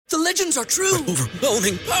The legends are true.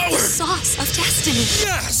 Overwhelming power! Sauce of destiny.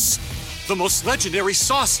 Yes! The most legendary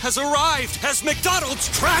sauce has arrived as McDonald's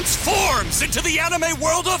transforms into the anime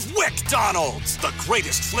world of WickDonald's. The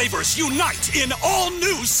greatest flavors unite in all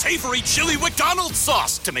new savory chili McDonald's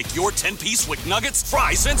sauce to make your 10-piece Wick Nuggets,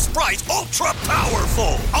 fries, and Sprite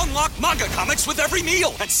ultra-powerful. Unlock manga comics with every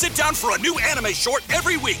meal and sit down for a new anime short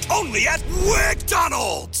every week only at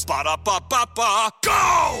WickDonald's. Ba-da-ba-ba-ba,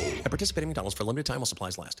 go! At participating McDonald's for a limited time while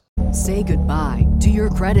supplies last. Say goodbye to your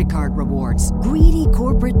credit card rewards. Greedy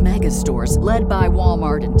corporate mega stores, led by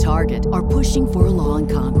Walmart and Target, are pushing for a law in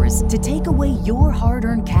Congress to take away your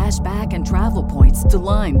hard-earned cash back and travel points to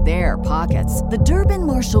line their pockets. The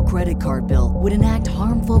Durbin-Marshall credit card bill would enact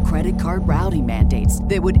harmful credit card routing mandates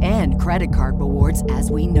that would end credit card rewards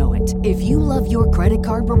as we know it. If you love your credit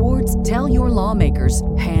card rewards, tell your lawmakers,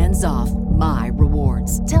 hands off my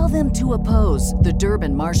rewards. Tell them to oppose the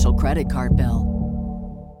Durbin-Marshall credit card bill.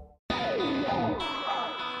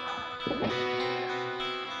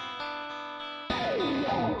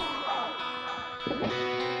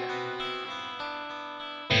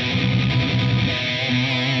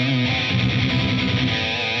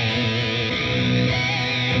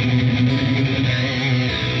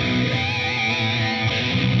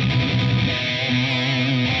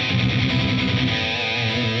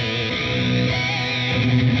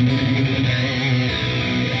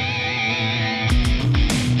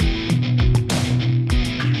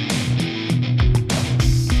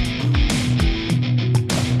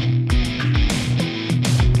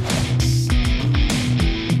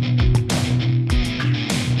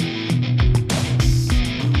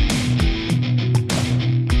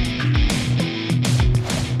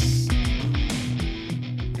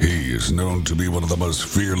 Known to be one of the most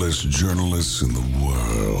fearless journalists in the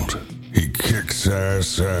world. He kicks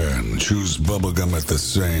ass and chews bubblegum at the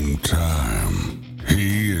same time.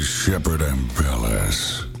 He is Shepard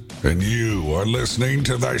Ambellis. And you are listening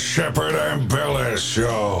to the Shepard Ambellis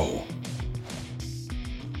Show.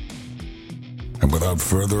 And without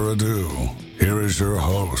further ado, here is your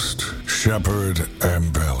host, Shepard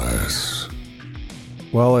Ambellis.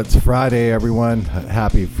 Well, it's Friday, everyone.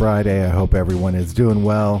 Happy Friday. I hope everyone is doing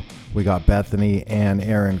well. We got Bethany and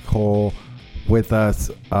Aaron Cole with us.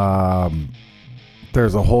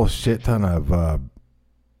 There's a whole shit ton of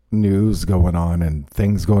news going on and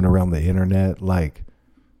things going around the internet. Like,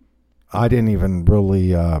 I didn't even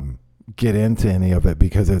really get into any of it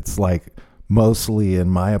because it's like mostly, in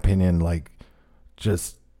my opinion, like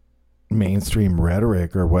just mainstream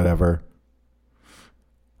rhetoric or whatever.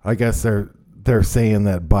 I guess they're saying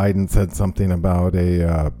that Biden said something about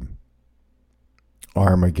a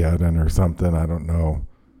Armageddon or something. I don't know.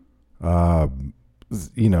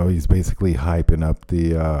 He's basically hyping up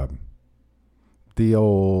the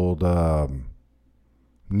old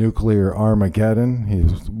nuclear Armageddon.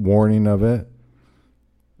 He's warning of it.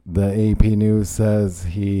 The AP News says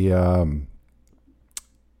he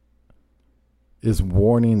is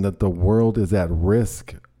warning that the world is at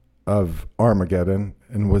risk of Armageddon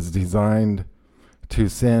and was designed to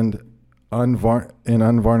send an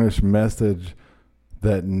unvarnished message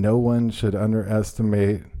that no one should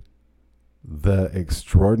underestimate the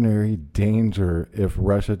extraordinary danger if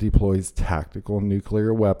Russia deploys tactical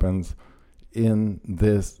nuclear weapons in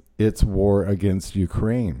its war against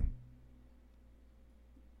Ukraine.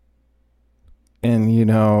 And,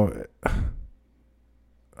 I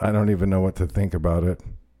don't even know what to think about it.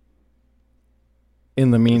 In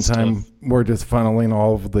the meantime, we're just funneling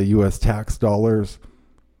all of the U.S. tax dollars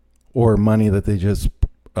or money that they just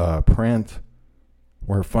print.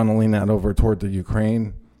 We're funneling that over toward the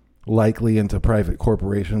Ukraine, likely into private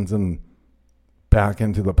corporations and back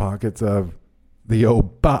into the pockets of the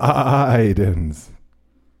Bidens.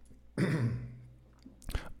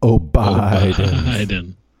 Biden.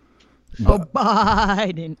 Biden.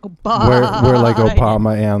 Biden. Where like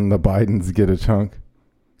Obama and the Bidens get a chunk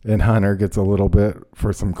and Hunter gets a little bit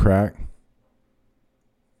for some crack.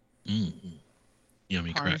 Yummy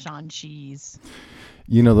crack. Parmesan cheese.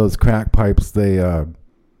 You know those crack pipes the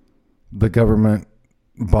government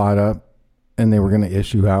bought up and they were going to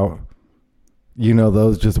issue out?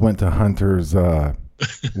 Those just went to Hunter's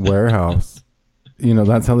warehouse.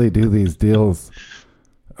 That's how they do these deals.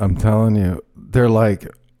 I'm telling you. They're like,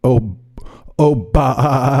 oh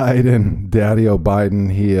Biden, Daddy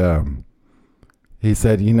O'Biden, he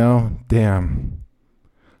said, damn,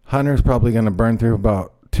 Hunter's probably going to burn through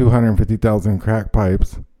about 250,000 crack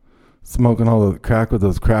pipes, smoking all the crack with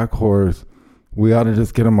those crack whores. We ought to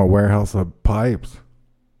just get him a warehouse of pipes.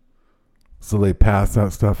 So they pass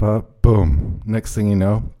that stuff up. Boom. Next thing you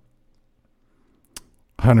know,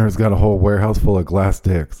 Hunter's got a whole warehouse full of glass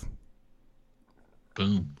dicks.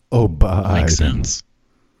 Boom. Oh, Biden. Makes sense.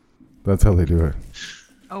 That's how they do it.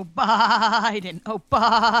 Oh, Biden. Oh,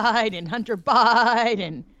 Biden. Hunter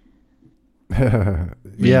Biden.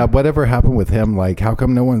 Yeah, whatever happened with him? Like, how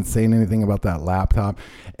come no one's saying anything about that laptop?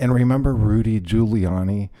 And remember Rudy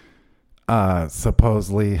Giuliani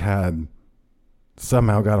supposedly had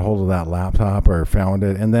somehow got a hold of that laptop or found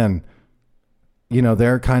it. And then, you know,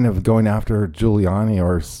 they're kind of going after Giuliani,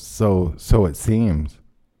 or so it seems.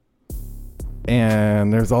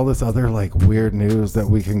 And there's all this other like weird news that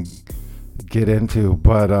we can get into.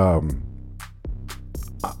 But,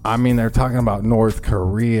 I mean, they're talking about North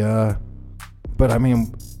Korea. But I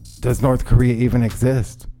mean, does North Korea even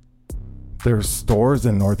exist? There's stores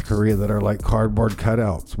in North Korea that are like cardboard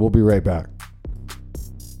cutouts. We'll be right back.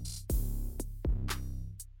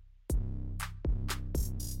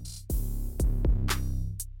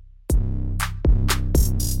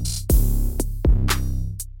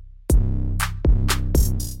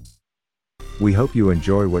 We hope you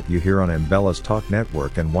enjoy what you hear on Ambella's Talk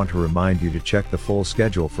Network and want to remind you to check the full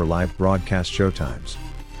schedule for live broadcast showtimes.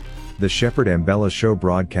 The Shepherd Ambella Show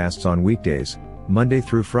broadcasts on weekdays, Monday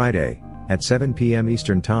through Friday, at 7 p.m.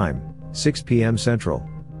 Eastern Time, 6 p.m. Central.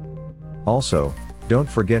 Also, don't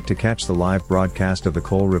forget to catch the live broadcast of the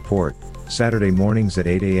Cole Report, Saturday mornings at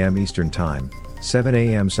 8 a.m. Eastern Time, 7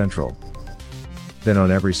 a.m. Central. Then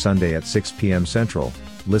on every Sunday at 6 p.m. Central,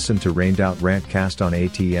 listen to Rained Out Rantcast on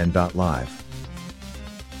atn.live.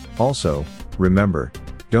 Also, remember,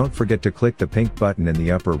 don't forget to click the pink button in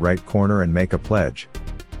the upper right corner and make a pledge.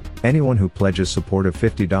 Anyone who pledges support of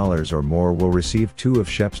 $50 or more will receive 2 of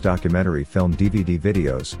Shep's documentary film DVD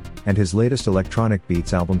videos, and his latest electronic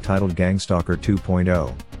beats album titled Gangstalker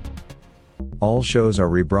 2.0. All shows are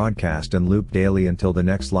rebroadcast and looped daily until the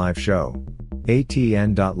next live show.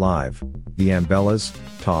 atn.live, the Ambellas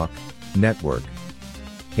Talk Network.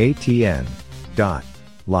 atn.live.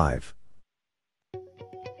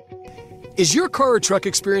 Is your car or truck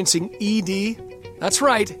experiencing ED? That's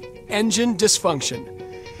right, engine dysfunction.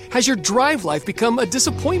 Has your drive life become a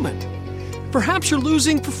disappointment? Perhaps you're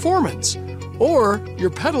losing performance, or your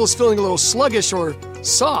pedal is feeling a little sluggish or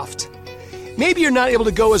soft. Maybe you're not able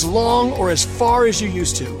to go as long or as far as you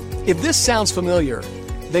used to. If this sounds familiar,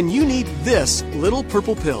 then you need this little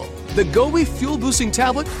purple pill. The GoWe Fuel Boosting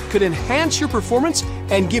Tablet could enhance your performance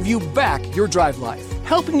and give you back your drive life,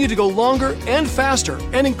 helping you to go longer and faster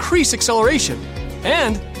and increase acceleration,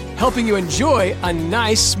 and helping you enjoy a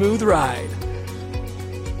nice, smooth ride.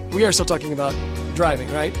 We are still talking about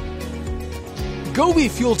driving, right? GoWe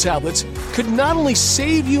Fuel Tablets could not only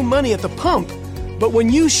save you money at the pump, but when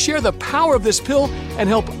you share the power of this pill and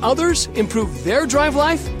help others improve their drive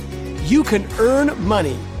life, you can earn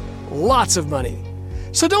money. Lots of money.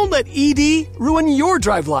 So don't let ED ruin your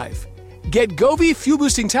drive life. Get GoWe Fuel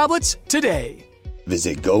Boosting Tablets today.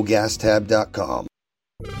 Visit GoGasTab.com.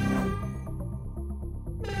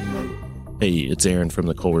 Hey, it's Aaron from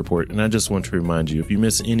the Cole Report, and I just want to remind you, if you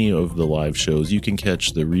miss any of the live shows, you can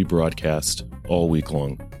catch the rebroadcast all week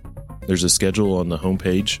long. There's a schedule on the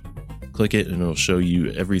homepage. Click it and it'll show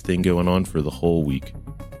you everything going on for the whole week.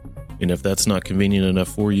 And if that's not convenient enough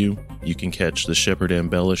for you, you can catch the Shepherd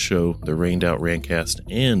Ambella Show, the Rained Out Rantcast,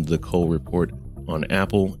 and the Cole Report on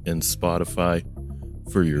Apple and Spotify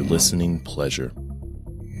for your listening pleasure.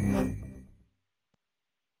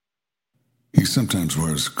 He sometimes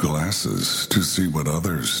wears glasses to see what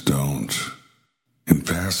others don't. In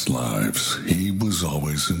past lives, he was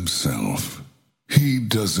always himself. He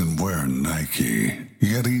doesn't wear Nike,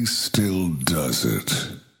 yet he still does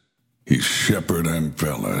it. He's Shepherd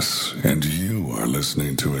Ambellas, and you are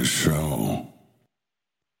listening to his show.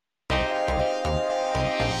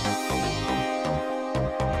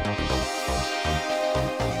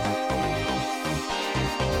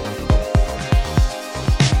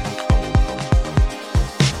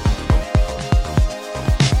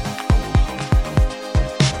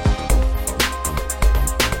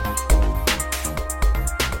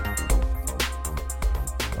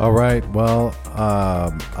 All right. Well,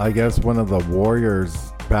 I guess one of the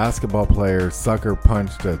Warriors basketball players sucker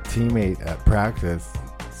punched a teammate at practice.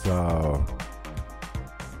 So,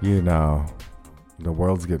 you know, the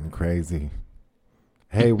world's getting crazy.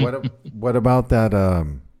 Hey, what about that?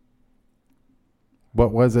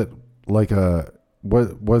 What was it like?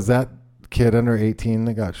 What was that kid under 18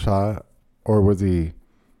 that got shot, or was he?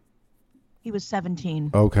 He was 17.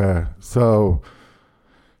 Okay, so.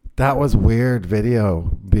 That was weird video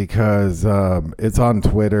because it's on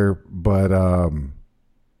Twitter, but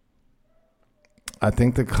I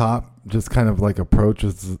think the cop just kind of like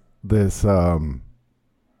approaches this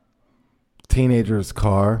teenager's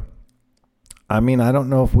car. I mean, I don't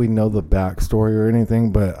know if we know the backstory or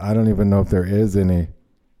anything, but I don't even know if there is any,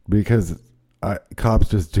 because cops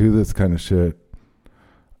just do this kind of shit.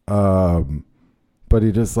 But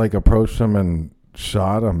he just like approached him and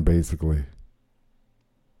shot him, basically.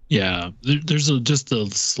 Yeah, there's just the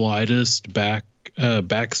slightest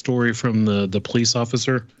backstory from the police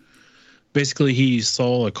officer. Basically, he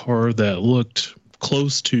saw a car that looked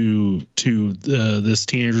close to this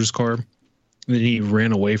teenager's car. And then he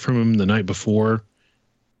ran away from him the night before.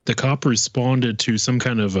 The cop responded to some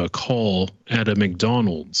kind of a call at a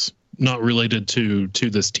McDonald's, not related to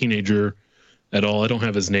this teenager at all. I don't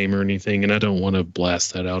have his name or anything, and I don't want to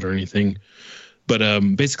blast that out or anything. But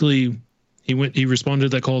basically, he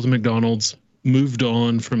responded to that call to McDonald's, moved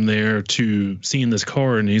on from there to seeing this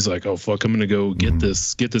car, and he's like, "Oh fuck, I'm gonna go get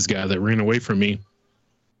this guy that ran away from me,"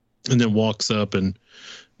 and then walks up and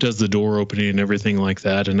does the door opening and everything like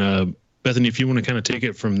that. And Bethany, if you want to kind of take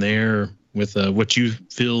it from there with what you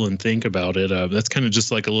feel and think about it, that's kind of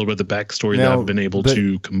just like a little bit of the backstory that I've been able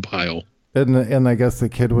to compile. And I guess the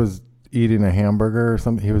kid was eating a hamburger or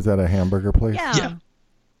something. He was at a hamburger place. Yeah.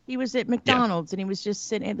 He was at McDonald's and he was just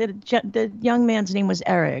sitting. The young man's name was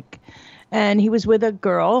Eric, and he was with a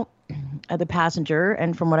girl, the passenger.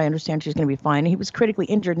 And from what I understand, she's going to be fine. He was critically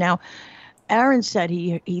injured. Now, Aaron said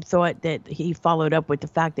he thought that he followed up with the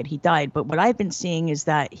fact that he died, but what I've been seeing is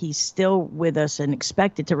that he's still with us and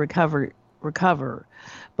expected to recover.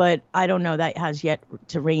 But I don't know, that has yet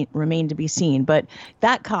to remain to be seen. But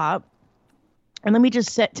that cop, and let me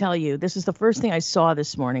just tell you, this is the first thing I saw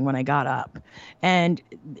this morning when I got up, and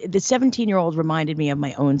the 17-year-old reminded me of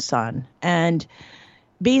my own son. And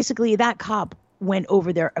basically, that cop went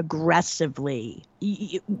over there aggressively.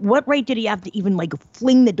 What right did he have to even like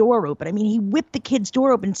fling the door open? I mean, he whipped the kid's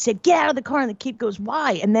door open and said, "Get out of the car." And the kid goes,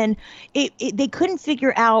 "Why?" And then they couldn't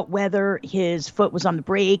figure out whether his foot was on the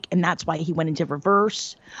brake and that's why he went into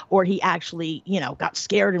reverse, or he actually, got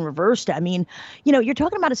scared and reversed it. I mean, you're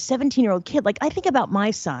talking about a 17-year-old kid. Like, I think about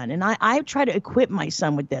my son, and I try to equip my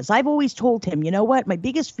son with this. I've always told him, you know what? My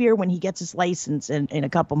biggest fear when he gets his license in a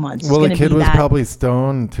couple months. Well, the kid was probably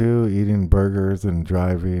stoned too, eating burgers and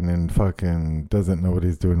driving and fucking doesn't know what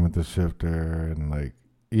he's doing with the shifter, and like,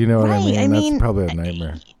 what I mean? That's probably a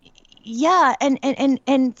nightmare. Yeah,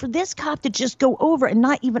 and for this cop to just go over and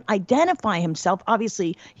not even identify himself.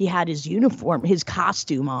 Obviously, he had his uniform, his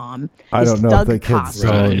costume on. I don't know if the kid's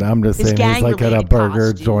stoned. I'm just saying he's like at a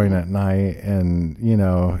burger joint at night, and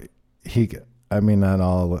not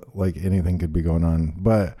all, like, anything could be going on,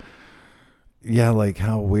 but yeah, like,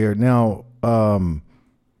 how weird. Now,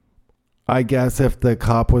 I guess if the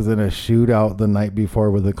cop was in a shootout the night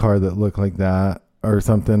before with a car that looked like that or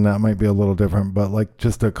something, that might be a little different. But like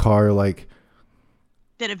just a car like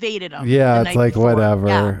that evaded him. Yeah, it's like before. Whatever.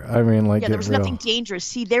 Yeah. I mean, like, there was nothing dangerous.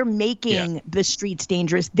 See, they're making the streets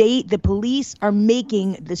dangerous. The police are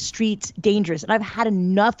making the streets dangerous, and I've had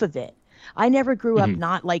enough of it. I never grew up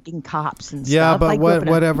not liking cops and stuff. Yeah, but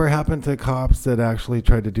whatever happened to cops that actually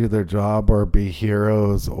tried to do their job or be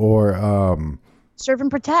heroes or serve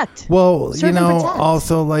and protect. Well,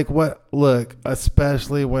 also like look,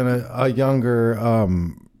 especially when a younger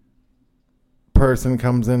person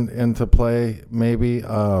comes into play, maybe,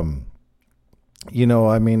 I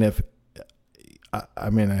mean, I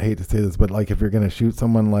hate to say this, but like if you're going to shoot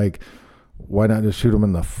someone, like, why not just shoot them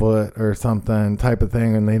in the foot or something type of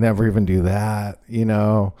thing? And they never even do that,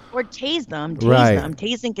 Or tase them.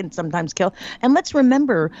 Tasing can sometimes kill. And let's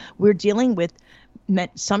remember, we're dealing with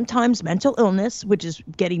sometimes mental illness, which is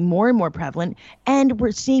getting more and more prevalent, and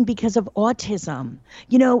we're seeing because of autism.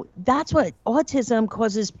 That's what autism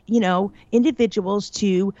causes, individuals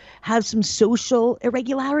to have some social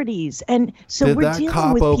irregularities. And so Did we're that dealing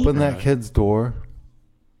cop with open people. that kid's door?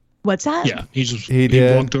 What's that? Yeah, he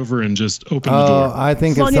walked over and just opened the door. I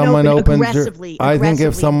think if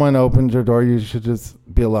someone opens your door, you should just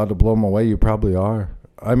be allowed to blow them away. You probably are.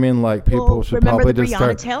 I mean, like, people should probably just start.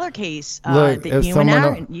 Remember the Breonna Taylor case Look, that you and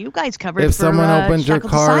Aaron, you guys covered. If someone opens your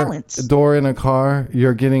car silence. door in a car,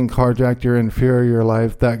 you're getting carjacked. You're in fear of your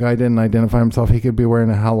life. That guy didn't identify himself. He could be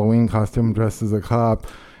wearing a Halloween costume, dressed as a cop,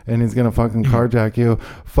 and he's gonna fucking carjack you.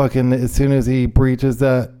 Fucking as soon as he breaches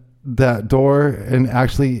that door, and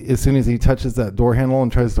actually as soon as he touches that door handle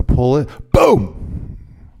and tries to pull it, boom.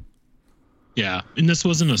 Yeah, and this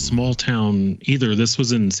wasn't a small town either. This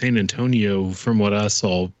was in San Antonio, from what I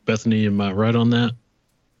saw. Bethany, am I right on that?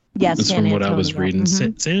 Yes, that's from what I was reading.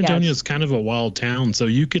 San Antonio is kind of a wild town, so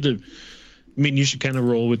you could, you should kind of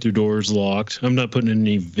roll with your doors locked. I'm not putting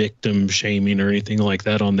any victim shaming or anything like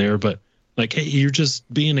that on there, but Like, hey, you're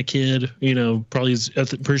just being a kid, you know, probably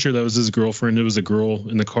pretty sure that was his girlfriend. It was a girl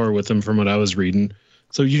in the car with him from what I was reading.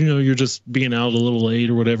 So, you know, you're just being out a little late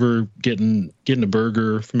or whatever, getting a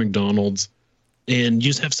burger from McDonald's, and you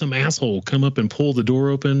just have some asshole come up and pull the door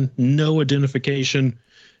open, no identification,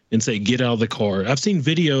 and say, get out of the car. I've seen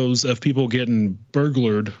videos of people getting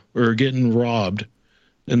burglared or getting robbed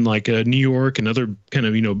in like New York and other kind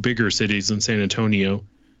of, you know, bigger cities than San Antonio.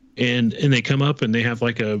 And they come up and they have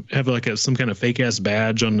some kind of fake ass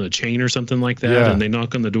badge on the chain or something like that. Yeah. And they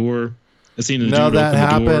knock on the door. I seen the dude open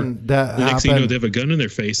the door. The next thing you know, they have a gun in their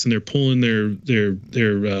face and they're pulling their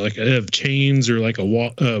like they have chains or like a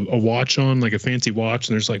watch on, like a fancy watch,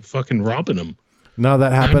 and they're just like fucking robbing them. No,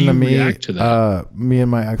 that happened to me. Me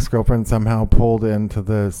and my ex-girlfriend somehow pulled into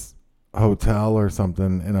this hotel or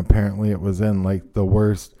something, and apparently it was in like the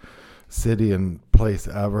worst city and place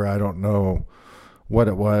ever. I don't know what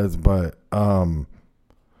it was, but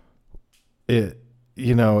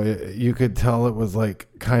you could tell it was like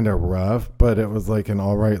kind of rough, but it was like an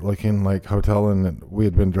all right looking like hotel, and we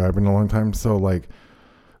had been driving a long time. So like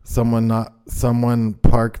someone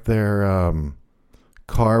parked their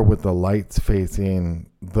car with the lights facing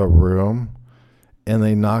the room, and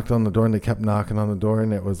they knocked on the door, and they kept knocking on the door,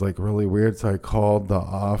 and it was like really weird. So I called the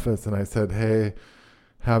office and I said, hey,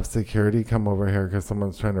 have security come over here because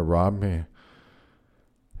someone's trying to rob me.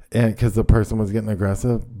 And because the person was getting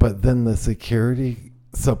aggressive. But then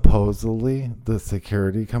supposedly the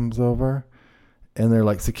security comes over and they're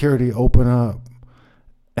like, security, open up.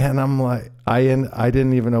 And I'm like, I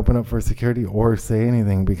didn't even open up for security or say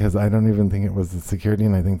anything because I don't even think it was the security,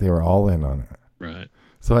 and I think they were all in on it. Right.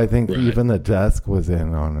 So I think even the desk was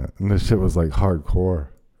in on it, and this shit was like hardcore.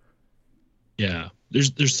 Yeah.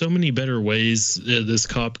 There's so many better ways this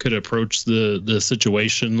cop could approach the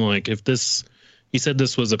situation. Like if he said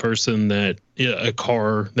this was a person a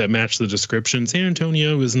car that matched the description. San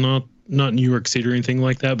Antonio is not New York City or anything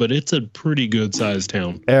like that, but it's a pretty good sized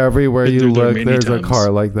town. Everywhere you look, there's a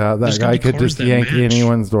car like that. That guy could just yank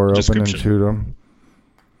anyone's door open and shoot him.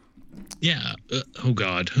 Yeah. Oh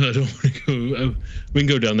God. I don't want to go. We can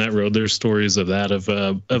go down that road. There's stories of that of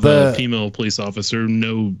a female police officer.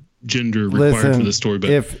 No gender required for the story.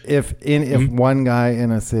 But if one guy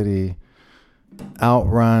in a city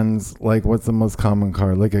outruns, like, what's the most common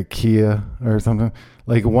car, like a Kia or something,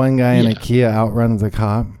 like one guy in a Kia outruns a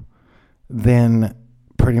cop, then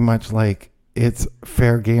pretty much like it's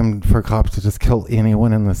fair game for cops to just kill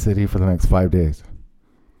anyone in the city for the next 5 days.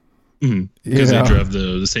 Because they drive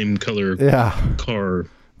the same color car,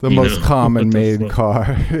 the most common made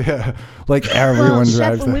car. Yeah, like everyone drives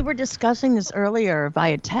Chef, that. when we were discussing this earlier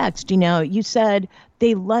via text, you said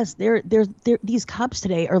these cops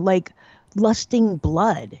today are like lusting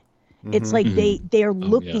blood. It's like they're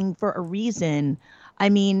looking for a reason, I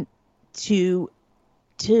mean, to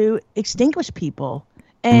extinguish people.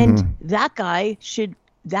 And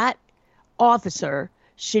that officer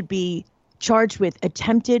should be charged with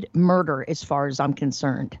attempted murder as far as I'm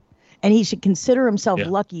concerned. And he should consider himself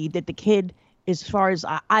lucky that the kid, as far as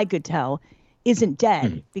I could tell, isn't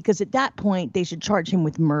dead, because at that point they should charge him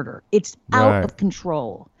with murder. It's out of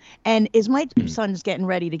control. And as my son's getting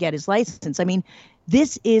ready to get his license, I mean,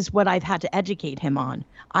 this is what I've had to educate him on.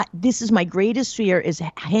 This is my greatest fear, is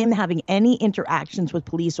him having any interactions with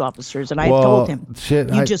police officers. And I've told him,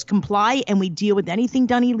 just comply, and we deal with anything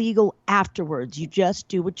done illegal afterwards. You just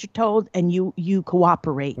do what you're told, and you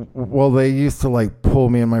cooperate. Well, they used to like pull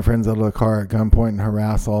me and my friends out of the car at gunpoint and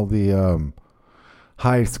harass all the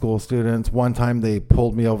high school students. One time they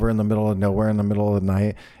pulled me over in the middle of nowhere in the middle of the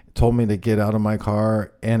night, told me to get out of my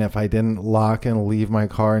car, and if I didn't lock and leave my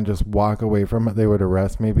car and just walk away from it, they would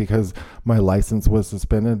arrest me because my license was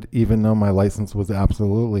suspended, even though my license was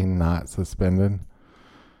absolutely not suspended.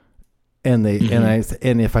 And they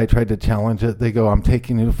and if I tried to challenge it, they go, "I'm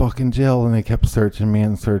taking you to fucking jail," and they kept searching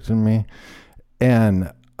me.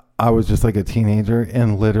 And I was just like a teenager,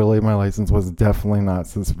 and literally my license was definitely not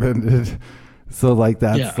suspended. So like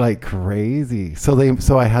that's like crazy. So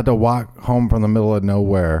I had to walk home from the middle of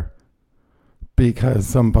nowhere because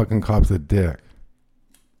some fucking cop's a dick.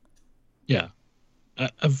 Yeah,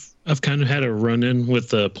 I've kind of had a run-in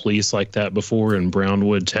with the police like that before in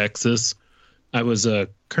Brownwood, Texas. I was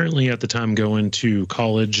currently at the time going to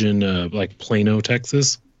college in like Plano,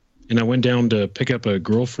 Texas, and I went down to pick up a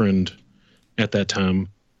girlfriend at that time.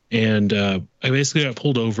 And I basically got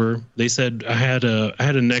pulled over. They said I had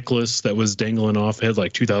a necklace that was dangling off. It had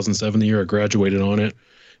like 2007, the year I graduated, on it.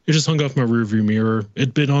 It just hung off my rearview mirror.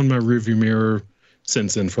 It'd been on my rearview mirror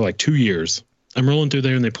since then for like 2 years. I'm rolling through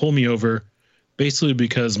there and they pull me over, basically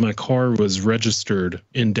because my car was registered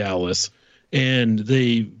in Dallas, and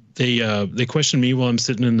they they question me while I'm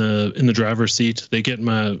sitting in the driver's seat. They get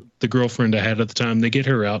the girlfriend I had at the time. They get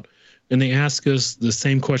her out, and they ask us the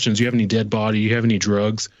same questions. You have any dead body? You have any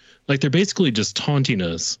drugs? Like, they're basically just taunting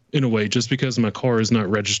us in a way, just because my car is not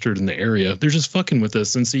registered in the area. They're just fucking with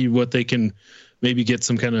us and see what they can maybe get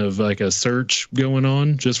some kind of like a search going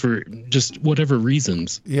on for whatever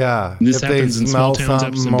reasons. Yeah. And this if happens they in small smell towns,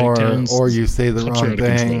 something happens in big towns. or you say the Cops are wrong out of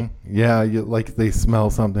control. thing. Yeah. Like they smell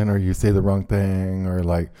something or you say the wrong thing or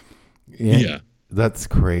like, Yeah. That's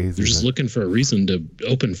crazy. They're just looking for a reason to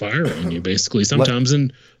open fire on you, basically. Sometimes,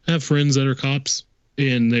 and I have friends that are cops,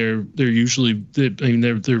 and they're usually,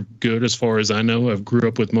 they're good as far as I know. I've grew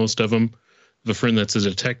up with most of them. I have a friend that's a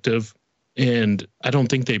detective, and I don't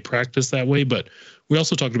think they practice that way. But we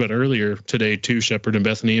also talked about earlier today too, Shepard and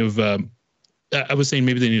Bethany. I was saying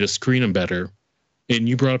maybe they need to screen them better, and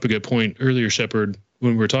you brought up a good point earlier, Shepard,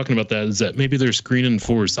 when we were talking about that, is that maybe they're screening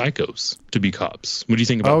for psychos to be cops. What do you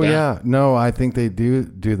think about that? Oh, yeah. No, I think they do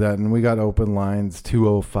that. And we got open lines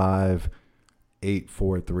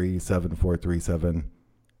 205-843-7437,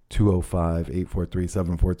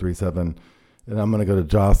 205-843-7437. And I'm going to go to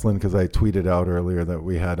Jocelyn because I tweeted out earlier that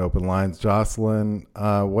we had open lines. Jocelyn,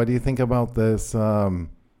 what do you think about this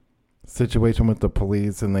situation with the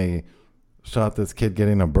police? And they shot this kid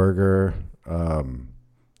getting a burger,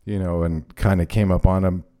 and kind of came up on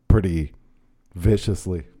him pretty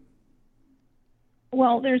viciously.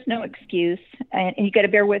 Well, there's no excuse. And you got to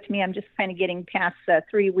bear with me. I'm just kind of getting past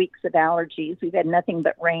 3 weeks of allergies. We've had nothing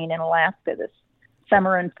but rain in Alaska this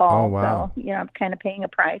summer and fall. Oh, wow. So, I'm kind of paying a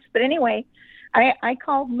price. But anyway, I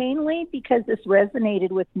called mainly because this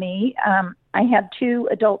resonated with me. I have 2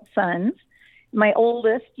 adult sons. My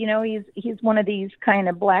oldest, he's one of these kind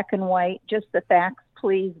of black and white, just the facts,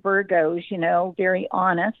 please, Virgos, very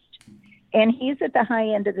honest. And he's at the high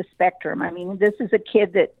end of the spectrum. I mean, this is a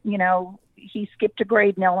kid that, he skipped a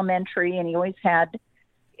grade in elementary and he always had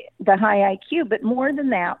the high IQ. But more than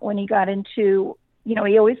that, when he got into,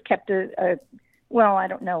 he always kept I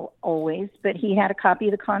don't know always, but he had a copy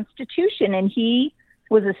of the Constitution, and he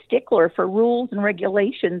was a stickler for rules and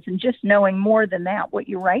regulations and just knowing more than that what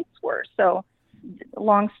your rights were. So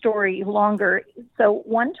long story longer. So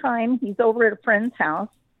one time he's over at a friend's house,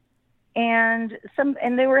 and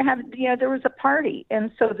they were having, there was a party,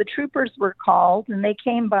 and so the troopers were called, and they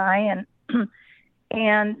came by,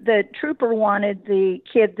 and the trooper wanted the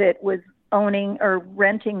kid that was owning or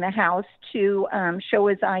renting the house to show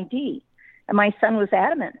his ID. And my son was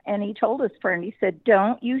adamant, and he told his friend, he said,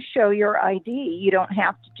 "Don't you show your ID. You don't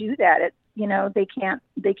have to do that. They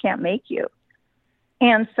can't make you."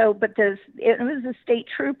 And so, but it was a state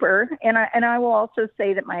trooper, and I will also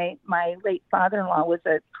say that my late father-in-law was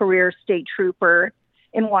a career state trooper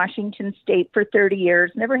in Washington State for 30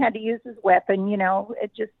 years. Never had to use his weapon,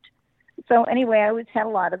 So anyway, I always had a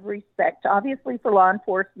lot of respect, obviously, for law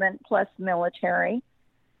enforcement plus military.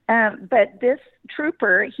 But this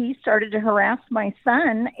trooper, he started to harass my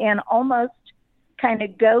son and almost kind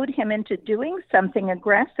of goad him into doing something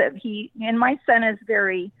aggressive. And my son is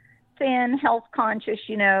very thin, health conscious,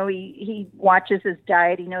 he watches his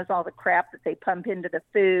diet. He knows all the crap that they pump into the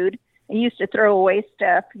food. He used to throw away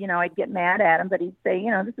stuff. I'd get mad at him, but he'd say,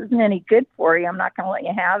 this isn't any good for you. I'm not going to let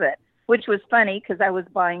you have it, which was funny because I was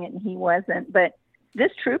buying it and he wasn't. But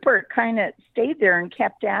this trooper kind of stayed there and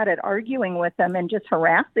kept at it, arguing with him and just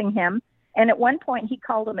harassing him. And at one point he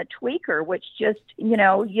called him a tweaker, which just, you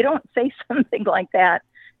don't say something like that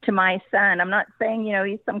to my son. I'm not saying,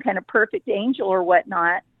 he's some kind of perfect angel or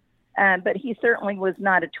whatnot. But he certainly was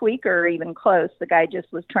not a tweaker or even close. The guy just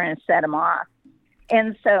was trying to set him off.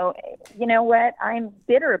 And so, you know what? I'm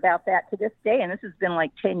bitter about that to this day. And this has been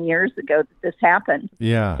like 10 years ago that this happened.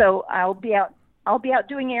 Yeah. So I'll be out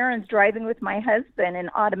doing errands, driving with my husband, and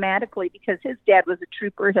automatically, because his dad was a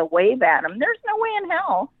trooper, he'll wave at him. There's no way in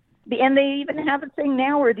hell. And they even have a thing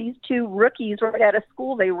now where these 2 rookies right out of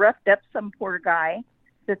school, they roughed up some poor guy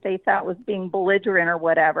that they thought was being belligerent or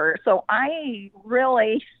whatever. So I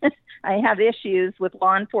really, I have issues with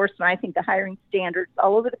law enforcement. I think the hiring standards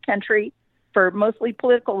all over the country, for mostly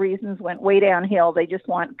political reasons, went way downhill. They just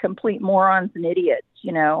want complete morons and idiots,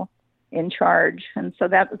 in charge. And so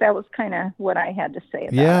that was kind of what I had to say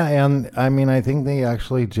about it. And I mean, I think they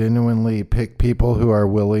actually genuinely pick people who are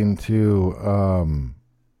willing to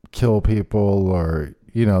kill people, or,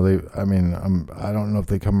 I don't know if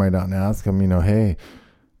they come right out and ask them, hey,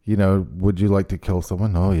 would you like to kill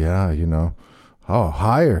someone? Oh, yeah,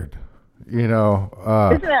 hired, Isn't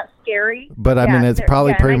that scary? But I mean, it's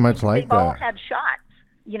probably pretty much like that. They've all had shots.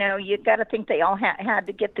 You got to think they all had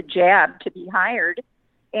to get the jab to be hired.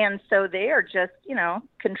 And so they are just,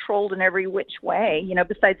 controlled in every which way,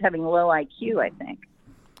 besides having low IQ, I think.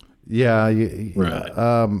 Yeah. Right.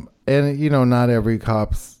 And not every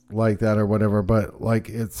cop's like that or whatever, but like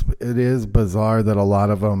it is bizarre that a lot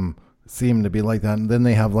of them seem to be like that. And then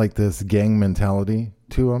they have like this gang mentality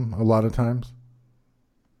to them a lot of times.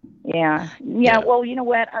 Yeah. Well, you know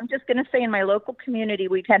what? I'm just going to say in my local community,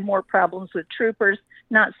 we've had more problems with troopers,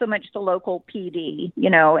 not so much the local PD,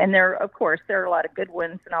 and of course, there are a lot of good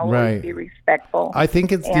ones, and I'll always be respectful. I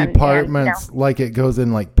think it's departments, like it goes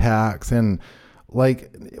in like packs. And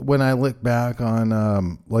like when I look back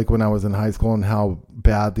on like when I was in high school and how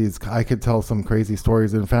bad I could tell some crazy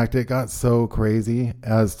stories. In fact, it got so crazy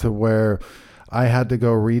as to where I had to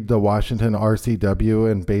go read the Washington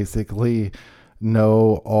RCW and basically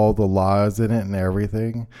know all the laws in it and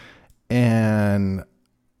everything. And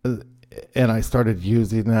I started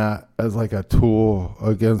using that as like a tool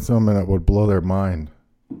against them, and it would blow their mind.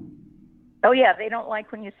 Oh, yeah. They don't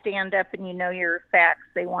like when you stand up and you know your facts.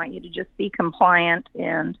 They want you to just be compliant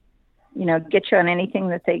and, get you on anything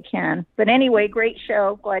that they can. But anyway, great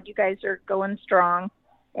show. Glad you guys are going strong.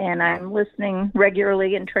 And I'm listening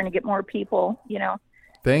regularly and trying to get more people,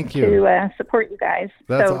 Thank you. To support you guys.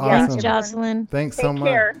 That's awesome. Thanks, Jocelyn. Thanks so much.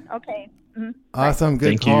 Take care. Okay. Mm-hmm. Awesome. Good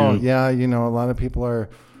Thank call. you. Yeah, a lot of people are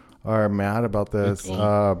mad about this. Good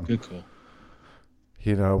call. Good call.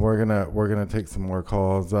 We're gonna take some more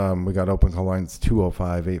calls. We got open call lines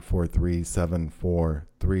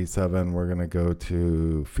 205-843-7437. We're gonna go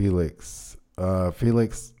to Felix.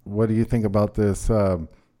 Felix, what do you think about this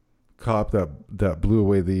cop that blew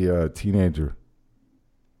away the teenager?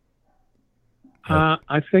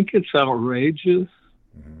 I think it's outrageous.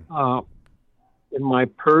 In my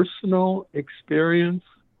personal experience,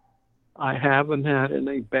 I haven't had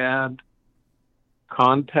any bad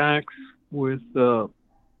contacts with the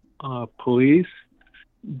police,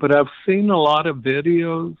 but I've seen a lot of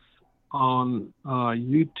videos on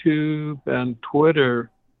YouTube and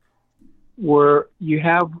Twitter where you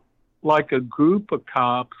have like a group of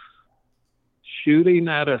cops shooting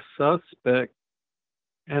at a suspect,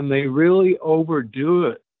 and they really overdo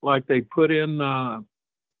it. Like they put in like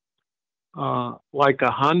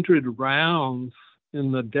 100 rounds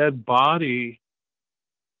in the dead body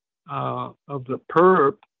of the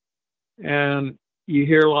perp, and you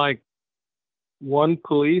hear like one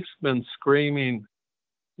policeman screaming,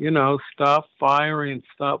 stop firing,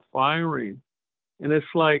 stop firing. And it's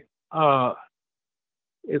like,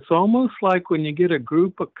 it's almost like when you get a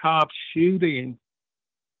group of cops shooting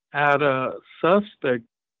at a suspect,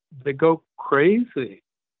 they go crazy.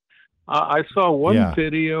 I saw one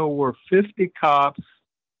video where 50 cops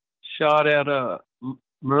shot at a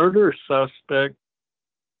murder suspect,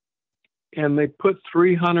 and they put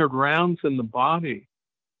 300 rounds in the body.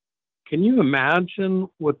 Can you imagine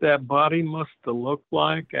what that body must have looked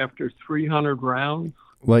like after 300 rounds?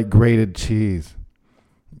 Like grated cheese.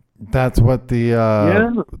 That's what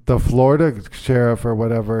the Florida sheriff or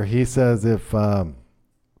whatever, he says the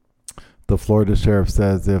Florida sheriff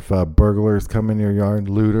says if burglars come in your yard,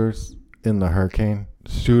 looters in the hurricane,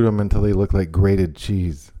 shoot them until they look like grated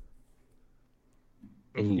cheese.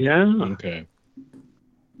 Yeah. Okay.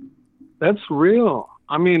 That's real.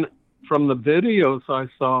 I mean, from the videos I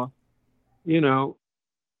saw, 10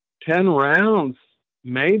 rounds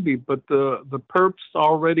maybe, but the perp's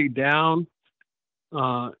already down.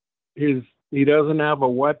 He doesn't have a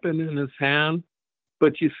weapon in his hand,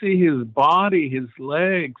 but you see his body, his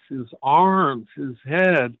legs, his arms, his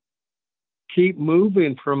head keep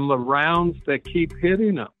moving from the rounds that keep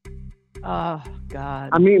hitting him. Oh God!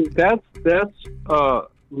 I mean, that's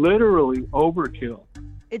literally overkill.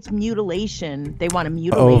 It's mutilation. They want to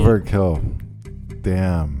mutilate. Overkill.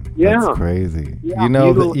 Damn. Yeah. That's crazy. Yeah,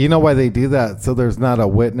 you know why they do that? So there's not a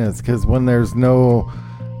witness, because when there's no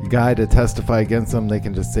guy to testify against them, they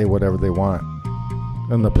can just say whatever they want.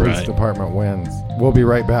 And the police department wins. We'll be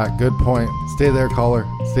right back. Good point. Stay there, caller.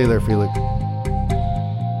 Stay there, Felix.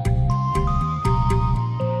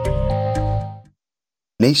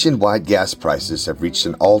 Nationwide gas prices have reached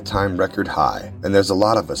an all-time record high, and there's a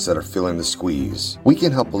lot of us that are feeling the squeeze. We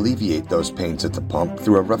can help alleviate those pains at the pump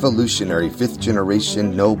through a revolutionary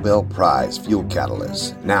 5th-generation Nobel Prize fuel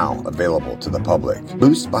catalyst, now available to the public.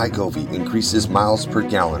 Boost by Govee increases miles per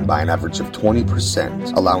gallon by an average of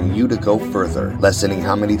 20%, allowing you to go further, lessening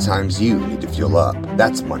how many times you need to fuel up.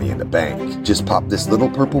 That's money in the bank. Just pop this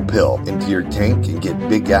little purple pill into your tank and get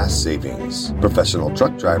big gas savings. Professional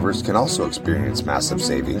truck drivers can also experience massive savings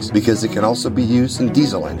savings because it can also be used in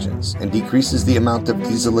diesel engines and decreases the amount of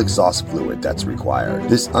diesel exhaust fluid that's required.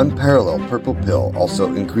 This unparalleled purple pill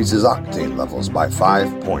also increases octane levels by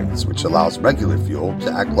 5 points, which allows regular fuel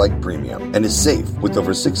to act like premium, and is safe with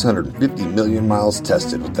over 650 million miles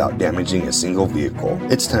tested without damaging a single vehicle.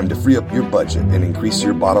 It's time to free up your budget and increase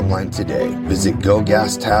your bottom line today. Visit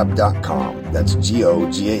GoGasTab.com. That's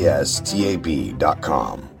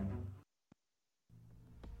GoGasTab.com.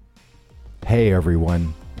 Hey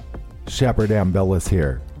everyone, Shepard Ambellas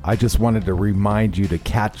here. I just wanted to remind you to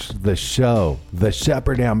catch the show, The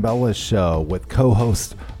Shepard Ambellas Show, with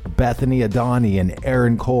co-hosts Bethany Adani and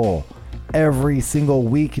Aaron Cole, every single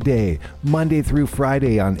weekday, Monday through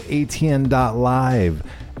Friday on ATN.live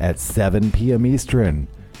at 7 p.m. Eastern,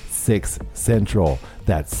 6 Central.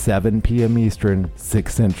 That's 7 p.m. Eastern,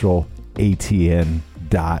 6 Central,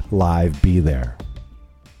 ATN.live. Be there.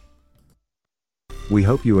 We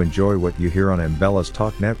hope you enjoy what you hear on Ambellas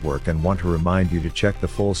Talk Network and want to remind you to check the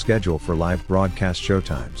full schedule for live broadcast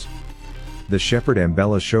showtimes. The Shepard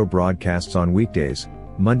Ambellas Show broadcasts on weekdays,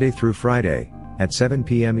 Monday through Friday, at 7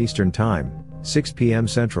 p.m. Eastern Time, 6 p.m.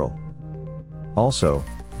 Central. Also,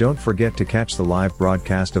 don't forget to catch the live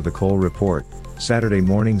broadcast of the Cole Report, Saturday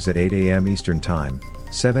mornings at 8 a.m. Eastern Time,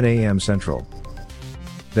 7 a.m. Central.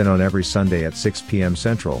 Then on every Sunday at 6 p.m.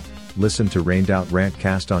 Central, listen to Rained Out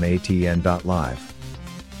Rantcast on ATN.live.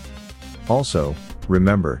 Also,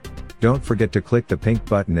 remember, don't forget to click the pink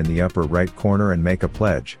button in the upper right corner and make a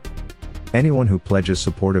pledge. Anyone who pledges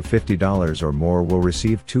support of $50 or more will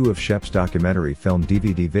receive 2 of Shep's documentary film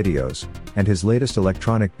DVD videos, and his latest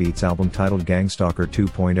electronic beats album titled Gangstalker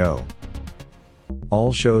 2.0.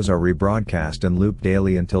 All shows are rebroadcast and looped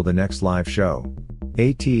daily until the next live show.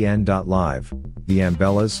 ATN.live, the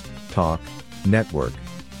Ambellas Talk Network.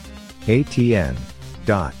 ATN.live.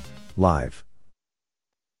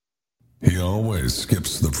 He always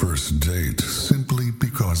skips the first date simply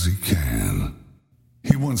because he can.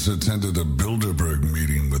 He once attended a Bilderberg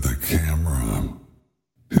meeting with a camera.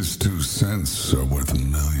 His 2 cents are worth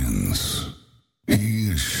millions.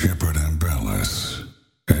 He is Shepard Ambellas,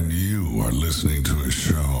 and you are listening to his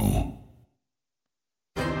show.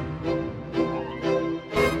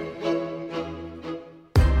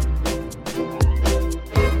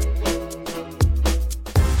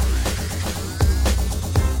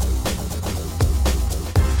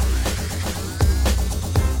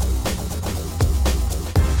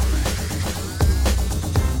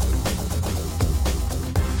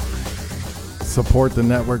 Support the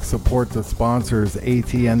network, support the sponsors,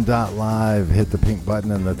 ATN.live. Hit the pink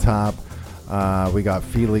button in the top. We got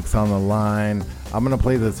Felix on the line. I'm going to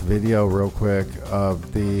play this video real quick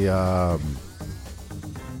of the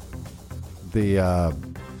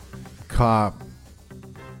cop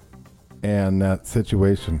and that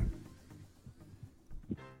situation.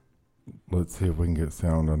 Let's see if we can get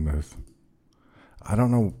sound on this. I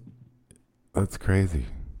don't know. That's crazy.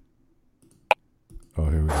 Oh,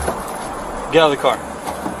 here we go. Get out of the car.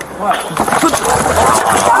 What?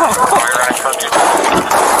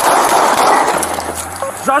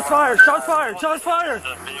 Shots fired! Shots fired! Shots fired!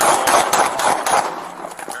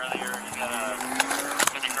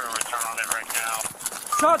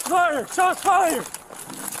 Shots fired! Shots fired!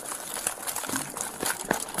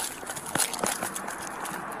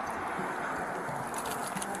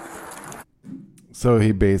 So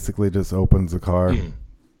he basically just opens the car.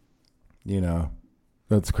 You know.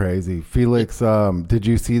 That's crazy. Felix, did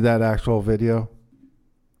you see that actual video?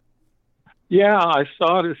 Yeah, I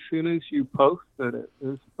saw it as soon as you posted it. It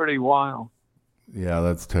was pretty wild. Yeah,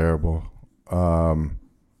 that's terrible. What?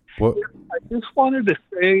 I just wanted to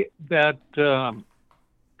say that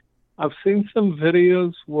I've seen some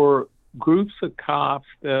videos where groups of cops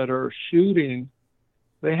that are shooting,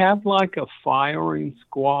 they have like a firing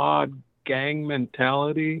squad gang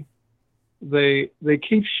mentality. They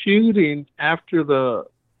keep shooting after the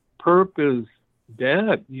perp is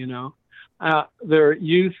dead, you know. They're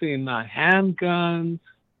using handguns,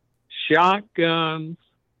 shotguns,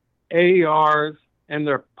 ARs, and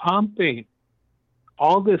they're pumping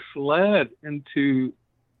all this lead into,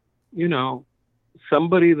 you know,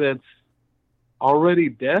 somebody that's already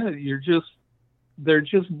dead. They're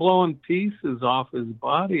just blowing pieces off his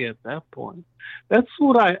body at that point. That's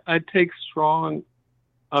what I take strong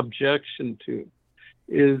objection to,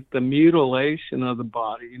 is the mutilation of the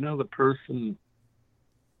body. You know, the person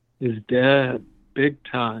is dead big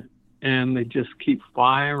time and they just keep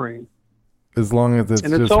firing. As long as it's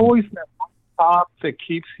and it's always that one cop that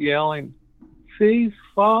keeps yelling, "Cease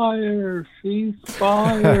fire, cease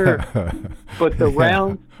fire." But the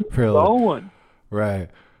rounds keep going. Right.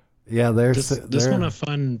 Yeah, This one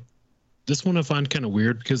This one I find kind of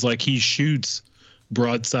weird because like he shoots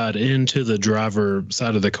broadside into the driver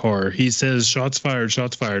side of the car. He says shots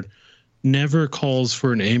fired, never calls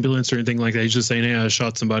for an ambulance or anything like that. He's just saying, hey, I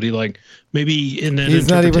shot somebody. Like maybe in that he's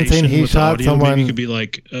not even saying he shot audio, someone. Maybe he could be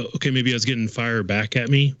like, okay, maybe I was getting fire back at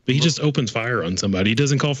me, but he just opens fire on somebody. He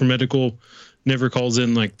doesn't call for medical, never calls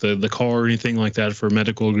in like the car or anything like that for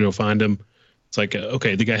medical to go find him. It's like,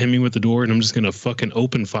 okay, the guy hit me with the door and I'm just going to fucking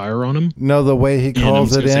open fire on him. No, the way he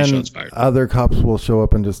calls it in, other cops will show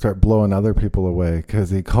up and just start blowing other people away because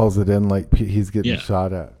he calls it in like he's getting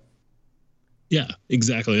shot at. Yeah,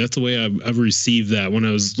 exactly. That's the way I've received that when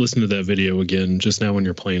I was listening to that video again just now when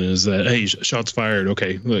you're playing is that, hey, shots fired.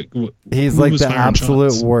 Okay. Look, he's like the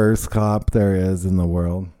absolute worst cop there is in the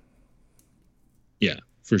world. Yeah,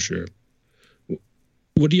 for sure.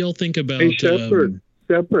 What do y'all think about... Hey,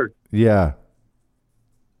 Shepard. Yeah.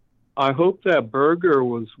 I hope that burger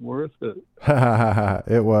was worth it.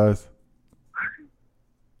 It was.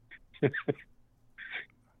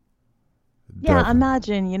 Yeah,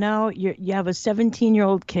 imagine, you have a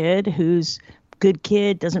 17-year-old kid who's good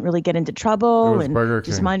kid, doesn't really get into trouble and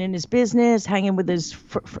just minding his business, hanging with his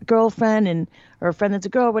girlfriend or a friend that's a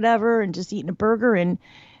girl, whatever, and just eating a burger.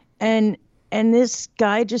 And this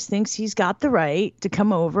guy just thinks he's got the right to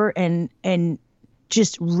come over and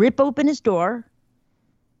just rip open his door.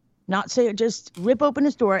 Just rip open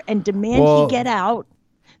his door and demand he get out.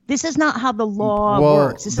 This is not how the law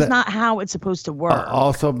works. This is not how it's supposed to work.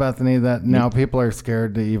 Also, Bethany, that now people are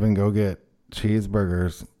scared to even go get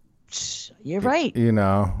cheeseburgers. You're right.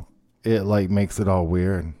 It like makes it all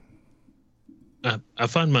weird. I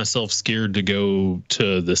find myself scared to go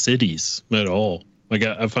to the cities at all. Like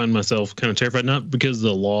I find myself kind of terrified, not because of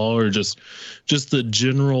the law or just the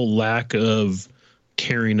general lack of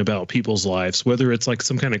caring about people's lives, whether it's like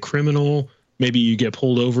some kind of criminal, maybe you get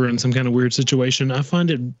pulled over in some kind of weird situation. I find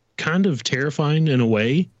it kind of terrifying in a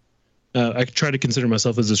way. I try to consider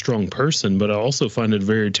myself as a strong person, but I also find it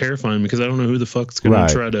very terrifying because I don't know who the fuck's going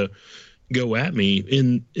to try to go at me.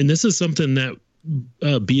 And this is something that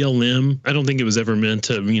BLM, I don't think it was ever meant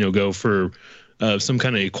to, go for some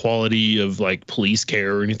kind of equality of like police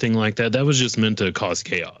care or anything like that. That was just meant to cause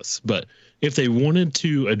chaos. But if they wanted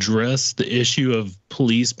to address the issue of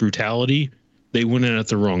police brutality, they went at it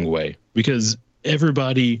the wrong way because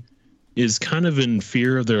everybody is kind of in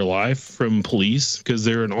fear of their life from police because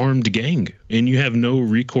they're an armed gang and you have no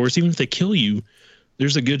recourse. Even if they kill you,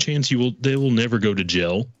 there's a good chance they will never go to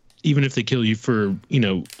jail. Even if they kill you for,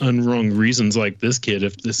 unwrong reasons like this kid,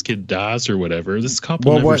 if this kid dies or whatever, this cop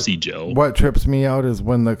will never see jail. What trips me out is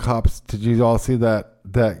when the cops, did you all see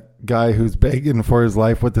that guy who's begging for his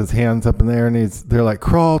life with his hands up in the air and they're like,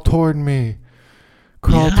 crawl toward me.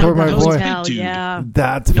 Crawl toward my boy.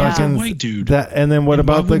 That's fucking white dude. And then what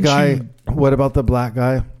about the guy? What about the black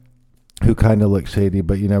guy who kind of looks shady,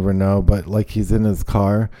 but you never know. But like he's in his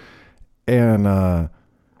car, and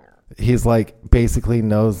he's like basically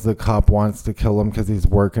knows the cop wants to kill him because he's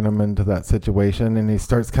working him into that situation, and he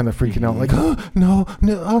starts kind of freaking out like, oh, no,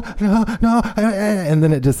 and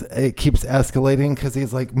then it keeps escalating because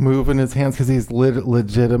he's like moving his hands because he's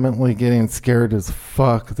legitimately getting scared as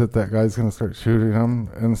fuck that guy's gonna start shooting him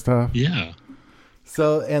and stuff. Yeah.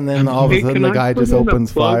 So and then all of a sudden the guy just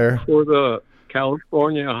opens fire for the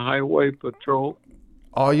California Highway Patrol.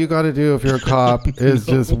 All you got to do if you're a cop is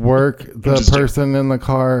just work the person in the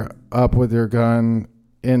car up with your gun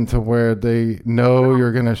into where they know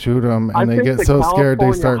you're going to shoot them, and they get so scared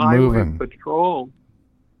they start moving. Patrol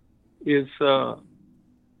is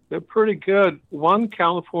they're pretty good. One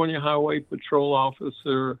California Highway Patrol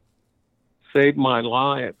officer saved my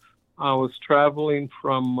life. I was traveling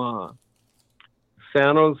from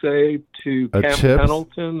San Jose to Camp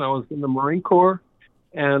Pendleton. I was in the Marine Corps,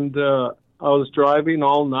 and I was driving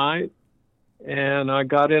all night, and I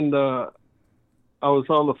was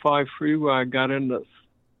on the 5 freeway. I got into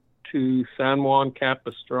San Juan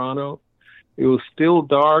Capistrano. It was still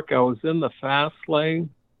dark. I was in the fast lane,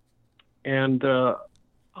 and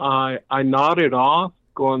I nodded off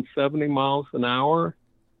going 70 miles an hour.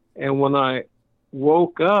 And when I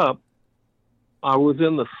woke up, I was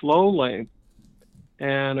in the slow lane,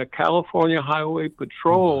 and a California Highway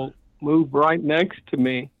Patrol moved right next to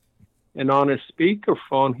me. And on his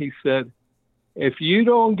speakerphone, he said, if you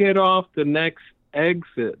don't get off the next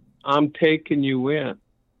exit, I'm taking you in.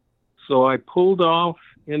 So I pulled off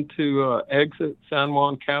into exit San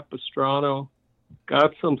Juan Capistrano,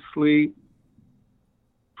 got some sleep,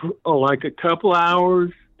 like a couple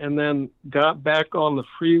hours, and then got back on the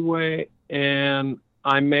freeway, and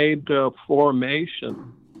I made the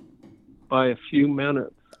formation by a few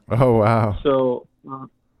minutes. Oh, wow. So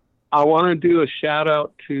I want to do a shout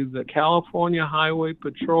out to the California Highway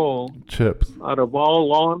Patrol. Chips. Out of all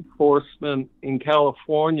law enforcement in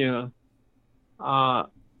California,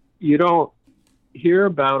 you don't hear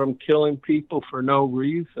about them killing people for no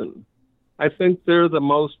reason. I think they're the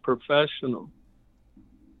most professional.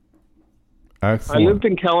 Excellent. I lived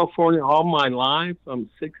in California all my life. I'm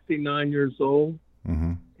 69 years old,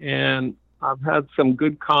 and I've had some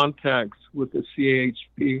good contacts with the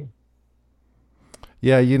CHP.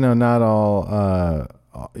 Yeah, not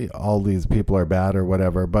all these people are bad or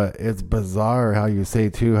whatever, but it's bizarre how you say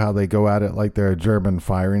too how they go at it like they're a German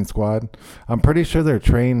firing squad. I'm pretty sure they're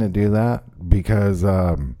trained to do that because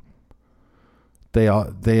they all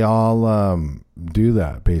do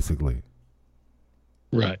that basically.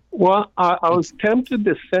 Right. Well, I was tempted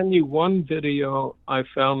to send you one video I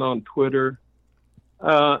found on Twitter.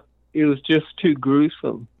 It was just too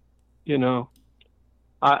gruesome,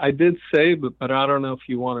 I did save it, but I don't know if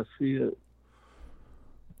you want to see it.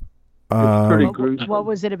 It's pretty gruesome. What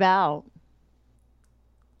was it about?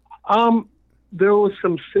 There was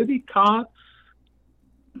some city cops.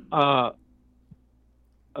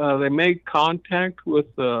 They made contact with,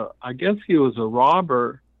 I guess he was a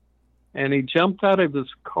robber, and he jumped out of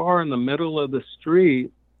his car in the middle of the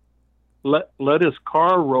street, let his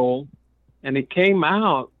car roll, and he came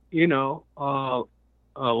out,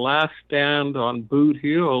 Last Stand on Boot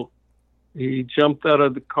Hill. He jumped out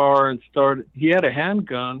of the car and he had a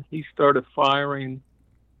handgun. He started firing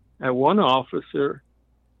at one officer,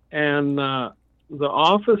 and the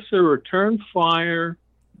officer returned fire,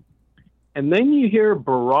 and then you hear a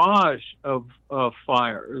barrage of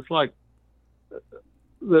fire. It's like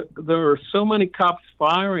there were so many cops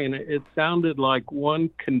firing, it sounded like one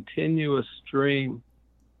continuous stream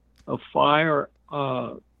of fire,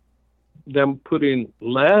 them putting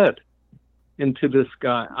lead into this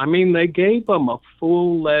guy. I mean, they gave him a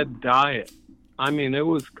full lead diet. I mean, it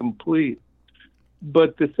was complete.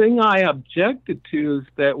 But the thing I objected to is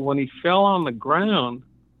that when he fell on the ground,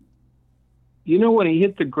 when he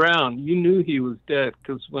hit the ground, you knew he was dead,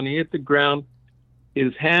 because when he hit the ground,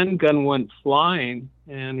 his handgun went flying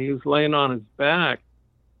and he was laying on his back.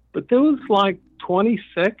 But there was like 20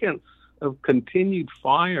 seconds of continued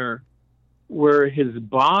fire where his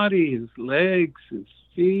body, his legs, his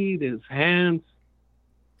feet, his hands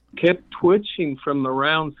kept twitching from the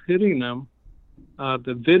rounds hitting him.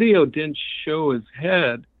 The video didn't show his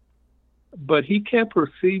head, but he kept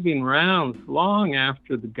receiving rounds long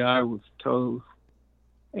after the guy was toast.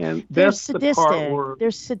 And that's the part where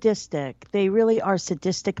they're sadistic. They really are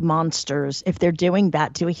sadistic monsters if they're doing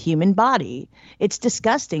that to a human body. It's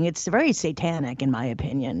disgusting. It's very satanic, in my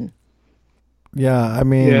opinion. Yeah, I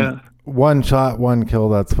mean, one shot, one kill,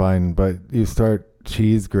 that's fine. But you start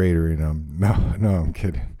cheese gratering them. No, I'm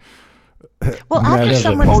kidding. Well, after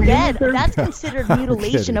someone's dead, that's considered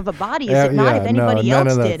mutilation of a body, is it not? If anybody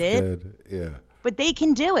else did it. Yeah. But they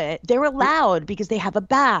can do it. They're allowed because they have a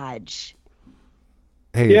badge.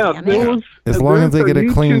 Hey, as long as they get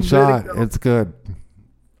a clean shot, it's good.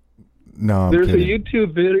 No, I'm kidding. There's a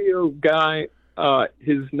YouTube video guy.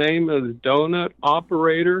 His name is Donut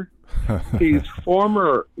Operator. He's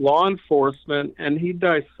former law enforcement, and he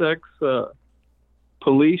dissects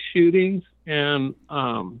police shootings. And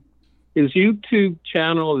his YouTube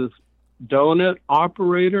channel is Donut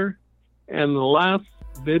Operator. And the last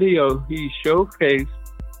video he showcased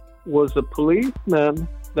was a policeman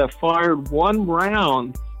that fired one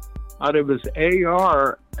round out of his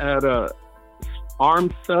AR at a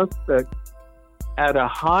armed suspect at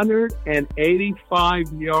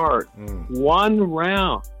 185 yards. One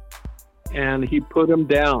round. And he put him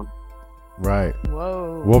down. Right.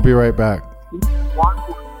 Whoa. We'll be right back.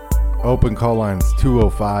 Open call lines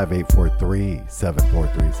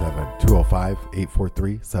 205-843-7437.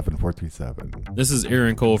 205-843-7437. This is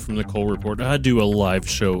Aaron Cole from the Cole Report. I do a live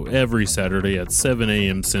show every Saturday at 7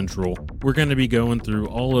 a.m. Central. We're going to be going through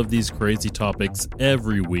all of these crazy topics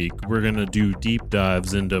every week. We're going to do deep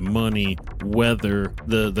dives into money, weather,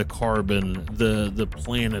 the carbon, the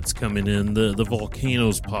planets coming in, the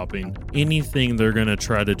volcanoes popping. Anything they're going to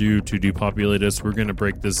try to do to depopulate us, we're going to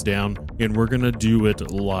break this down, and we're going to do it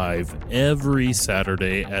live every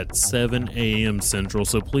Saturday at 7 a.m. Central,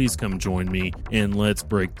 so please come join me and let's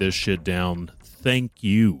break this shit down. Thank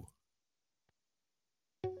you.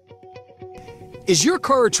 Is your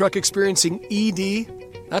car or truck experiencing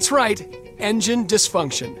ED? That's right, engine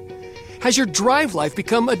dysfunction. Has your drive life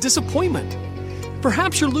become a disappointment?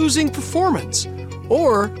 Perhaps you're losing performance,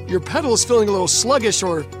 or your pedal is feeling a little sluggish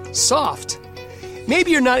or soft.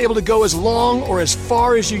 Maybe you're not able to go as long or as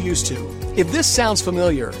far as you used to. If this sounds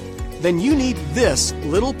familiar, then you need this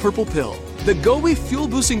little purple pill. The Gobi Fuel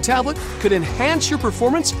Boosting Tablet could enhance your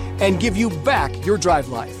performance and give you back your drive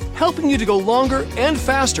life, helping you to go longer and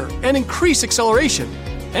faster and increase acceleration,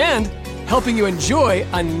 and helping you enjoy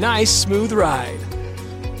a nice, smooth ride.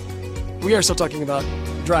 We are still talking about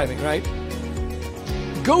driving, right?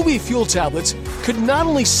 Gobi Fuel Tablets could not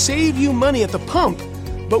only save you money at the pump,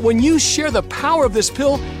 but when you share the power of this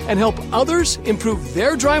pill and help others improve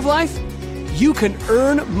their drive life, you can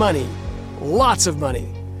earn money. Lots of money.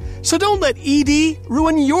 So don't let ED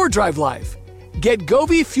ruin your drive life. Get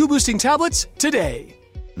Gobi Fuel Boosting Tablets today.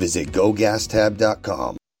 Visit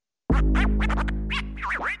GoGasTab.com.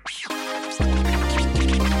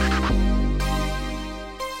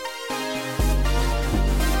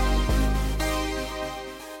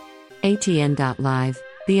 ATN.Live,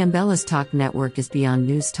 the Embellis Talk Network is beyond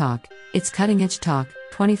news talk. It's cutting-edge talk,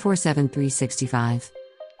 24/7, 365.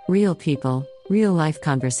 Real people, real-life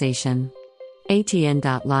conversation.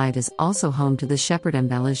 ATN.Live is also home to the Shepherd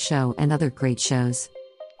Embellis Show and other great shows.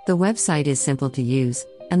 The website is simple to use,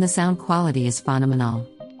 and the sound quality is phenomenal.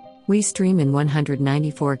 We stream in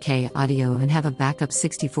 194K audio and have a backup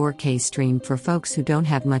 64K stream for folks who don't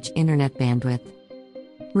have much internet bandwidth.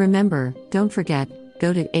 Remember, don't forget,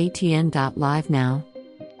 go to ATN.Live now.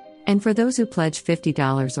 And for those who pledge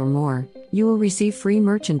 $50 or more, you will receive free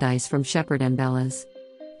merchandise from Shepherd Embellis.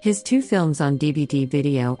 His 2 films on DVD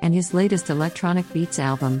video and his latest electronic beats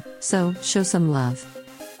album, so show some love.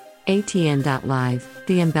 ATN.Live,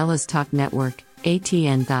 the Embellis Talk Network,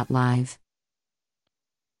 ATN.Live.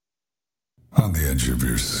 On the edge of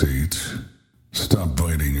your seat, stop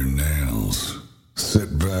biting your nails.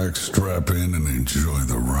 Sit back, strap in, and enjoy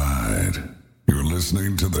the ride. You're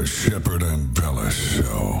listening to the Shepherd Embellis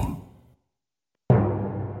Show.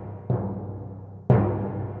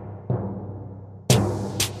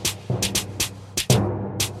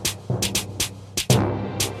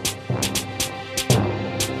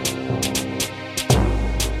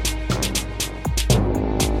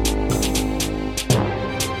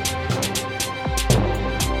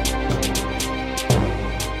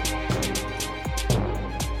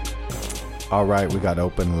 All right, we got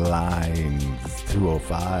open lines,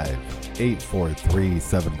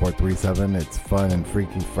 205-843-7437. It's Fun and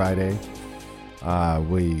Freaky Friday.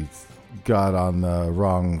 We got on the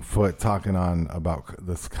wrong foot talking on about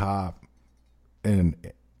this cop, and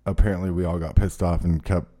apparently we all got pissed off and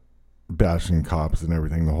kept bashing cops and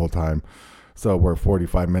everything the whole time. So we're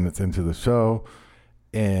 45 minutes into the show,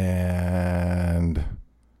 and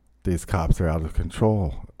these cops are out of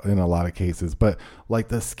control in a lot of cases. But like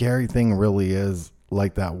the scary thing really is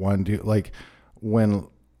like that one dude, like when,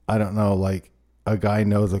 I don't know, like a guy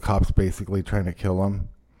knows a cop's basically trying to kill him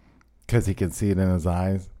because he can see it in his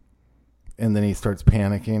eyes, and then he starts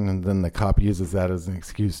panicking, and then the cop uses that as an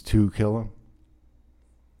excuse to kill him.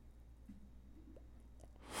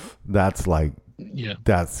 That's like, yeah,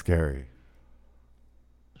 that's scary.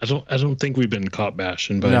 I don't think we've been cop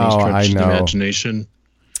bashing by any stretch of the imagination.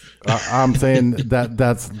 I'm saying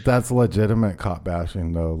that's legitimate cop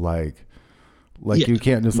bashing though. Like yeah, you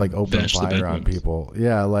can't just like open fire on people.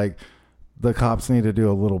 Yeah, like the cops need to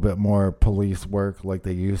do a little bit more police work like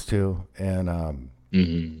they used to. And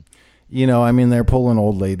you know, I mean, they're pulling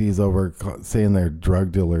old ladies over saying they're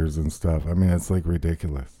drug dealers and stuff. I mean, it's like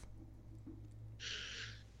ridiculous.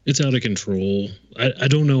 It's out of control. I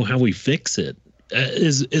don't know how we fix it.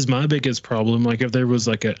 Is my biggest problem. Like if there was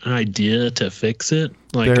like an idea to fix it,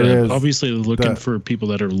 like obviously looking for people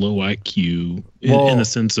that are low IQ in the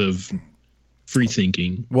sense of free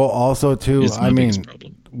thinking. Well, also too, I mean,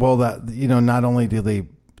 well, that, you know, not only do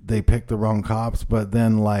they pick the wrong cops, but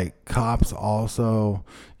then like cops also,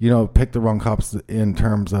 you know, pick the wrong cops in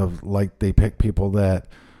terms of like they pick people that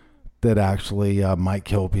actually might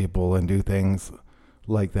kill people and do things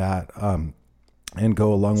like that. And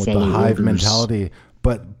go along with the hive mentality,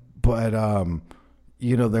 but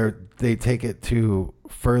you know, they take it to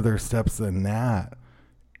further steps than that,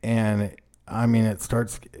 and I mean it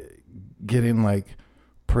starts getting like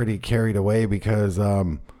pretty carried away because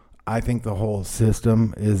I think the whole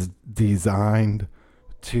system is designed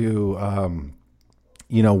to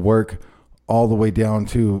you know, work all the way down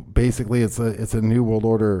to basically it's a New World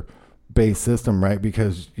Order based system, right?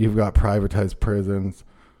 Because you've got privatized prisons.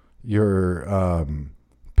 You're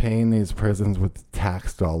paying these prisons with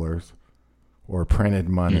tax dollars or printed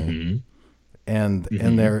money, and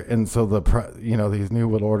so you know, these New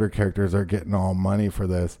World Order characters are getting all money for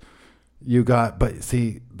this. But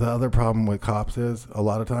see, the other problem with cops is a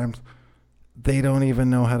lot of times they don't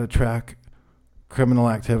even know how to track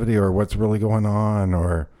criminal activity or what's really going on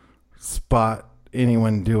or spot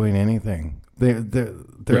anyone doing anything.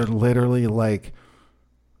 They're literally like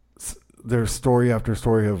there's story after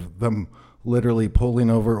story of them literally pulling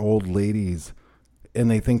over old ladies, and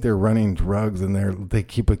they think they're running drugs, and they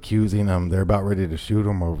keep accusing them. They're about ready to shoot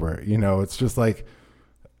them over it. It's just like,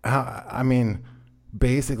 I mean,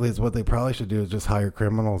 basically, it's what they probably should do is just hire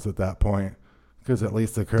criminals at that point, because at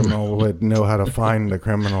least the criminal would know how to find the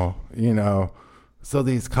criminal. So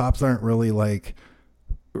these cops aren't really like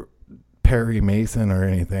Perry Mason or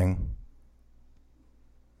anything.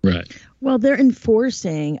 Right. Well, they're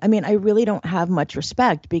enforcing. I mean, I really don't have much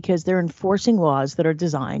respect because they're enforcing laws that are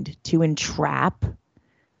designed to entrap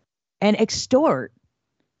and extort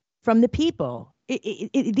from the people.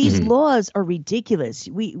 These laws are ridiculous.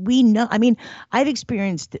 We know. I mean, I've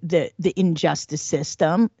experienced the injustice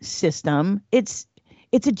system. It's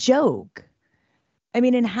a joke. I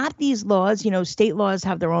mean, in half these laws, state laws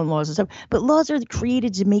have their own laws and stuff, but laws are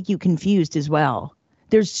created to make you confused as well.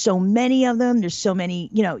 There's so many of them. There's so many,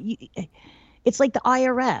 it's like the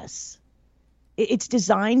IRS. It's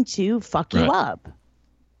designed to fuck you up,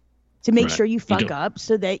 to make sure you fuck up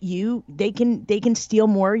so that they can steal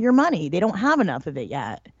more of your money. They don't have enough of it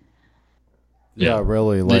yet. Yeah,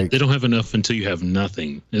 really. Like they don't have enough until you have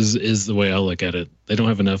nothing is the way I look at it. They don't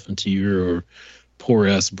have enough until you're poor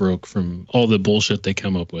ass broke from all the bullshit they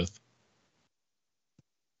come up with.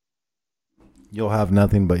 You'll have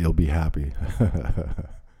nothing, but you'll be happy.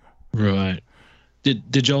 Right.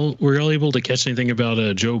 Were y'all able to catch anything about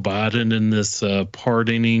Joe Biden and this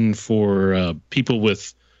pardoning for people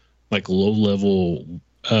with like low level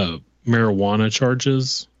marijuana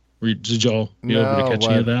charges? Did y'all be able to catch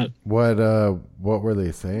any of that? What were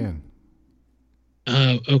they saying?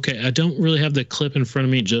 Okay, I don't really have the clip in front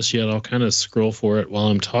of me just yet. I'll kind of scroll for it while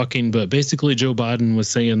I'm talking. But basically, Joe Biden was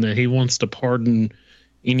saying that he wants to pardon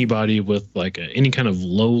anybody with like any kind of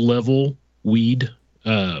low level weed,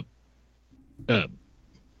 anything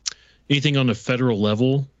on a federal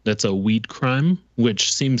level that's a weed crime,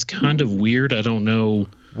 which seems kind of weird. I don't know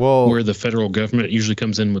where the federal government usually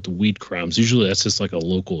comes in with the weed crimes. Usually that's just like a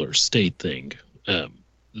local or state thing.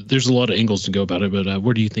 There's a lot of angles to go about it, but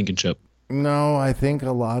what are you thinking, Chip? No, I think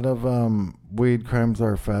a lot of weed crimes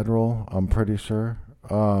are federal, I'm pretty sure.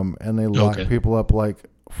 And they lock people up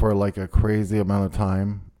for a crazy amount of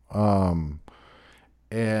time.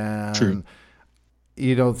 And True.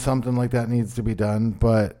 Something like that needs to be done.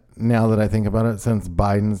 But now that I think about it, since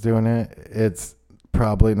Biden's doing it, it's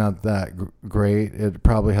probably not that great. It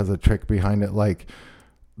probably has a trick behind it. Like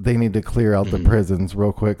they need to clear out the prisons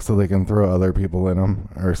real quick so they can throw other people in them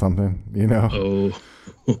or something,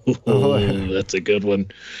 Oh, that's a good one.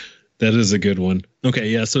 That is a good one. Okay,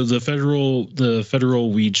 yeah. So the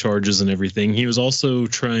federal weed charges and everything. He was also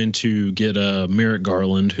trying to get Merrick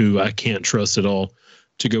Garland, who I can't trust at all,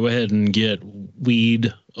 to go ahead and get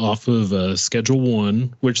weed off of Schedule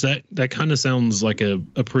 1, which that kind of sounds like a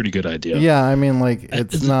pretty good idea. Yeah, I mean, like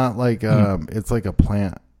it's not like it's like a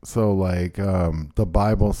plant. So like the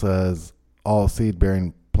Bible says all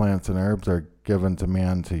seed-bearing plants and herbs are given to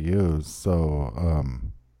man to use. So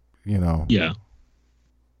Yeah.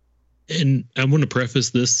 And I want to preface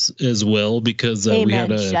this as well because we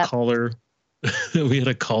had a caller. We had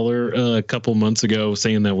a caller a couple months ago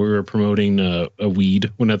saying that we were promoting a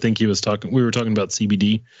weed when I think we were talking about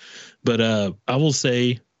CBD. But I will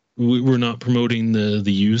say we're not promoting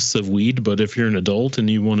the use of weed. But if you're an adult and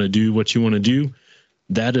you want to do what you want to do,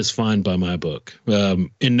 that is fine by my book.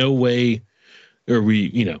 In no way. Or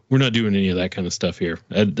we're not doing any of that kind of stuff here.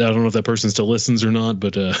 I don't know if that person still listens or not,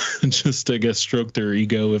 but just I guess stroke their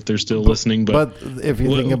ego if they're still listening. But if you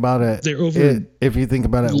think about it,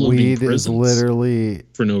 weed is literally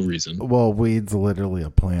for no reason. Well, weed's literally a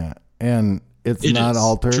plant, and it's not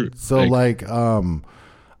altered. True. So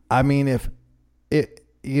I mean, if it,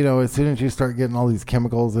 as soon as you start getting all these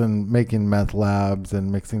chemicals and making meth labs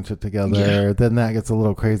and mixing shit together, then that gets a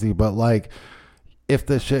little crazy. But like, if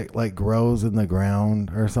the shit like grows in the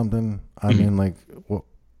ground or something, I mean, like,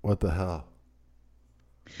 what the hell?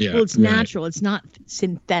 Yeah, well, it's natural. It's not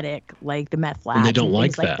synthetic like the meth labs. And they don't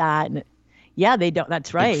like things like that. And yeah, they don't.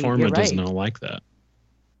 That's right. Big Pharma does not like that.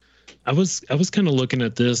 I was kind of looking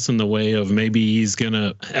at this in the way of maybe he's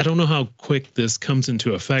gonna. I don't know how quick this comes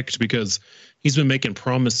into effect because he's been making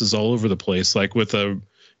promises all over the place, like with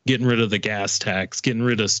getting rid of the gas tax, getting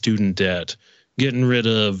rid of student debt, getting rid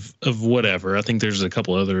of whatever. I think there's a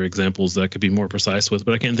couple other examples that I could be more precise with,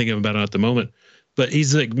 but I can't think of about it at the moment. But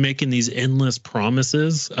he's like making these endless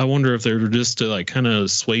promises. I wonder if they're just to like kind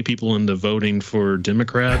of sway people into voting for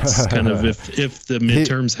Democrats, kind of if the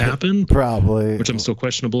midterms happen, probably, which I'm still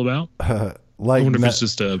questionable about. I wonder if it's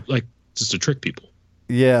just to trick people.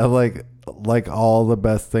 Yeah, like like all the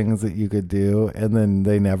best things that you could do, and then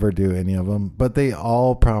they never do any of them. But they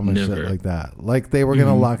all promise shit like that. Like they were going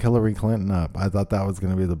to lock Hillary Clinton up. I thought that was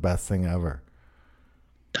going to be the best thing ever.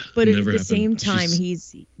 But at the same time,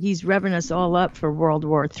 he's revving us all up for World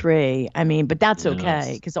War III. I mean, but that's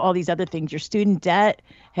okay, because all these other things, your student debt,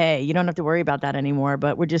 hey, you don't have to worry about that anymore.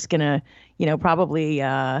 But we're just going to, probably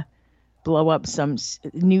blow up some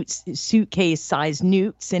suitcase-sized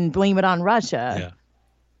nukes and blame it on Russia. Yeah.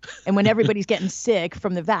 And when everybody's getting sick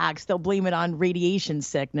from the vax, they'll blame it on radiation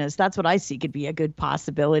sickness. That's what I see could be a good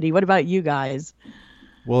possibility. What about you guys?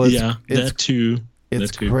 Well, that too.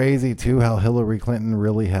 It's crazy, too, how Hillary Clinton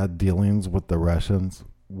really had dealings with the Russians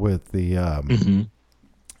with the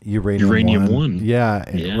uranium one.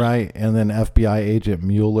 Yeah, right. And then FBI agent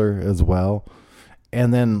Mueller as well.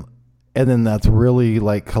 And then that's really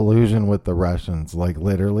like collusion with the Russians, like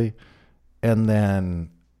literally. And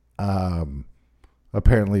then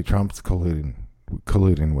apparently Trump's colluding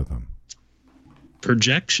with them.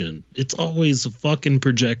 Projection. It's always a fucking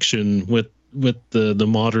projection with the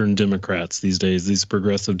modern Democrats these days, these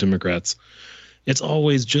progressive Democrats. It's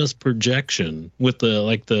always just projection with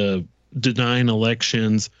the denying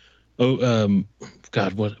elections.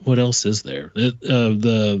 God, what else is there?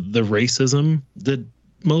 The racism that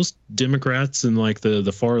most Democrats and like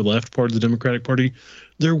the far left part of the Democratic Party,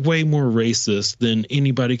 they're way more racist than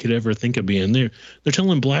anybody could ever think of being. They're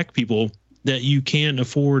telling black people that you can't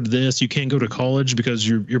afford this, you can't go to college because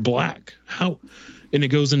you're black. How? And it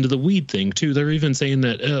goes into the weed thing too. They're even saying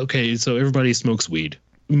that so everybody smokes weed.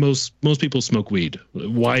 Most people smoke weed.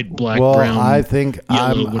 White, black, brown. I think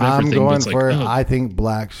yellow, I'm going for. I think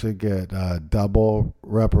black should get double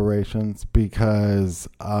reparations because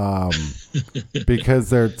they're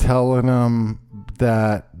telling them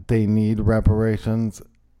that they need reparations.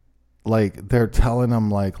 Like they're telling them,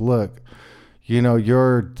 like, look, you're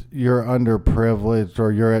underprivileged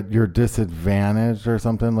or you're disadvantaged or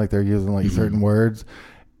something. Like they're using like certain words.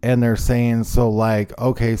 And they're saying, so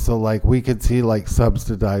we could see like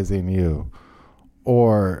subsidizing you,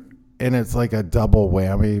 and it's like a double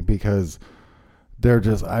whammy because they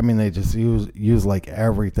just use like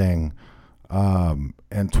everything,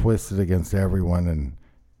 and twist it against everyone and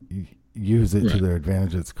use it to their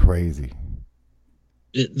advantage. It's crazy.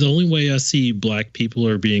 The only way I see black people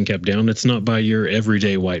are being kept down, it's not by your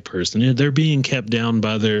everyday white person. They're being kept down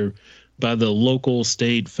by the local,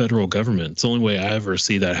 state, federal government. It's the only way I ever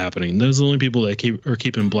see that happening. Those are the only people that are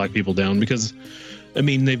keeping black people down because, I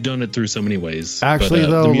mean, they've done it through so many ways. Actually,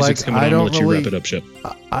 though, the music's coming on, I'll let you wrap it up, Shep.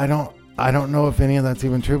 I don't know if any of that's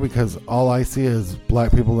even true because all I see is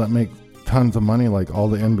black people that make tons of money, like all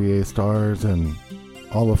the NBA stars and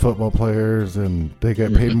all the football players, and they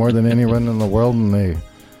get paid more than anyone in the world, and they,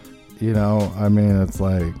 it's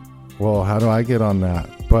like, well, how do I get on that?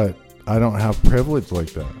 But I don't have privilege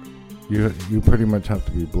like that. You pretty much have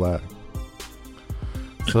to be black.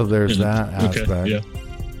 So there's that aspect. Okay, yeah.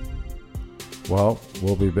 Well,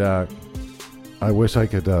 we'll be back. I wish I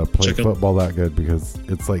could play football that good because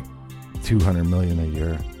it's like $200 million a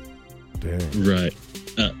year. Dang. Right.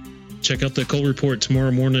 Check out the Cole Report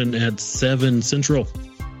tomorrow morning at 7 Central.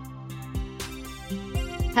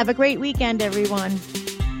 Have a great weekend, everyone.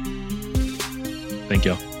 Thank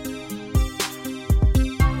y'all.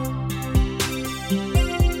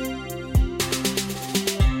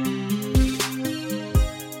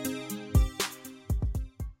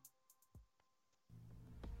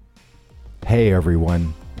 Hey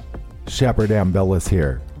everyone, Shepard Ambellas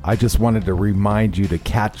here. I just wanted to remind you to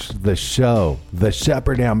catch the show, The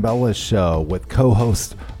Shepard Ambellas Show, with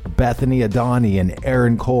co-hosts Bethany Adani and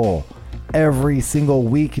Aaron Cole, every single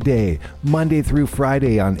weekday, Monday through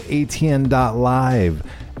Friday on ATN.live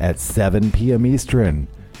at 7 p.m. Eastern,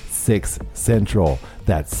 6 Central.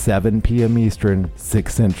 That's 7 p.m. Eastern,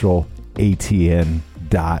 6 Central, ATN.live.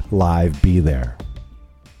 Be there.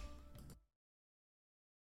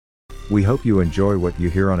 We hope you enjoy what you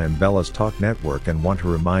hear on Ambellas Talk Network and want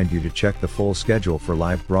to remind you to check the full schedule for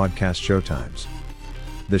live broadcast showtimes.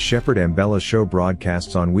 The Shepard Ambellas Show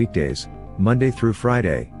broadcasts on weekdays, Monday through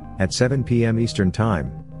Friday, at 7 p.m. Eastern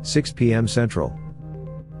Time, 6 p.m. Central.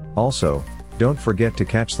 Also, don't forget to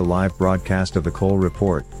catch the live broadcast of the Cole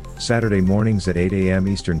Report, Saturday mornings at 8 a.m.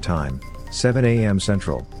 Eastern Time, 7 a.m.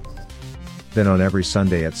 Central. Then on every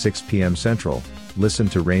Sunday at 6 p.m. Central, listen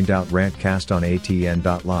to Rained Out Rantcast on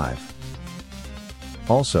ATN.live.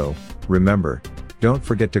 Also, remember, don't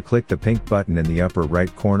forget to click the pink button in the upper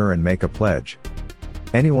right corner and make a pledge.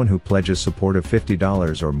 Anyone who pledges support of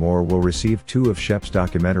 $50 or more will receive 2 of Shep's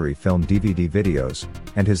documentary film DVD videos,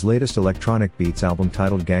 and his latest electronic beats album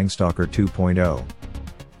titled Gangstalker 2.0.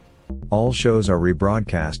 All shows are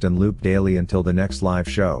rebroadcast and looped daily until the next live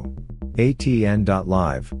show.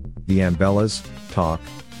 ATN.live, the Ambellas Talk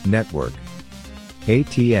Network.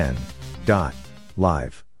 ATN.live.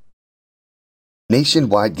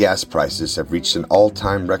 Nationwide gas prices have reached an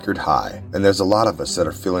all-time record high, and there's a lot of us that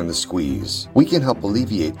are feeling the squeeze. We can help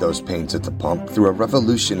alleviate those pains at the pump through a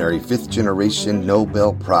revolutionary 5th-generation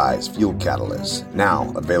Nobel Prize fuel catalyst,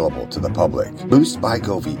 now available to the public. Boost by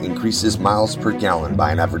Govee increases miles per gallon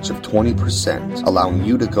by an average of 20%, allowing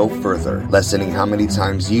you to go further, lessening how many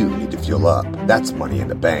times you need to fuel up. That's money in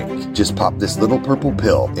the bank. Just pop this little purple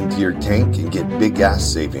pill into your tank and get big gas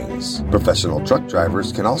savings. Professional truck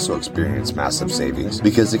drivers can also experience massive savings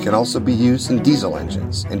because it can also be used in diesel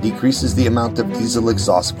engines and decreases the amount of diesel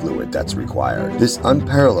exhaust fluid that's required. This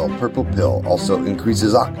unparalleled purple pill also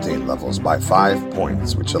increases octane levels by 5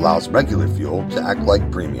 points, which allows regular fuel to act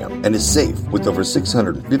like premium, and is safe with over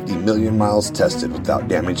 650 million miles tested without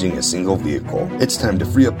damaging a single vehicle. It's time to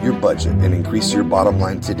free up your budget and increase your bottom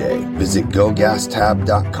line today. Visit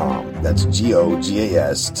GoGasTab.com. That's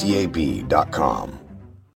GoGasTab.com.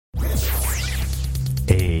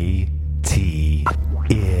 ATN.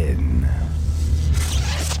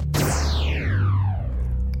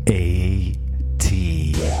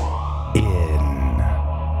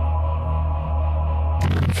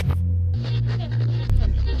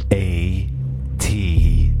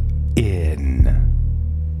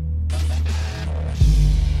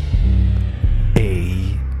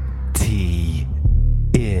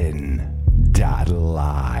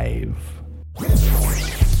 ATN.live.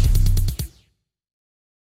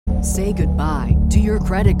 Say goodbye to your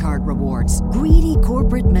credit card rewards. Greedy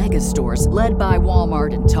corporate mega stores, led by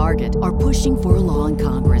Walmart and Target, are pushing for a law in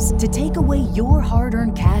Congress to take away your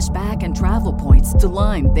hard-earned cash back and travel points to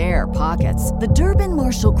line their pockets. The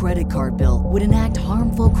Durbin-Marshall credit card bill would enact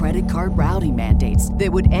harmful credit card routing mandates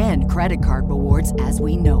that would end credit card rewards as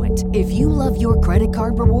we know it. If you love your credit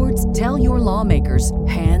card rewards, tell your lawmakers,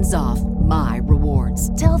 hands off my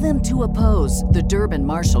rewards. Tell them to oppose the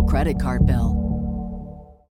Durbin-Marshall credit card bill.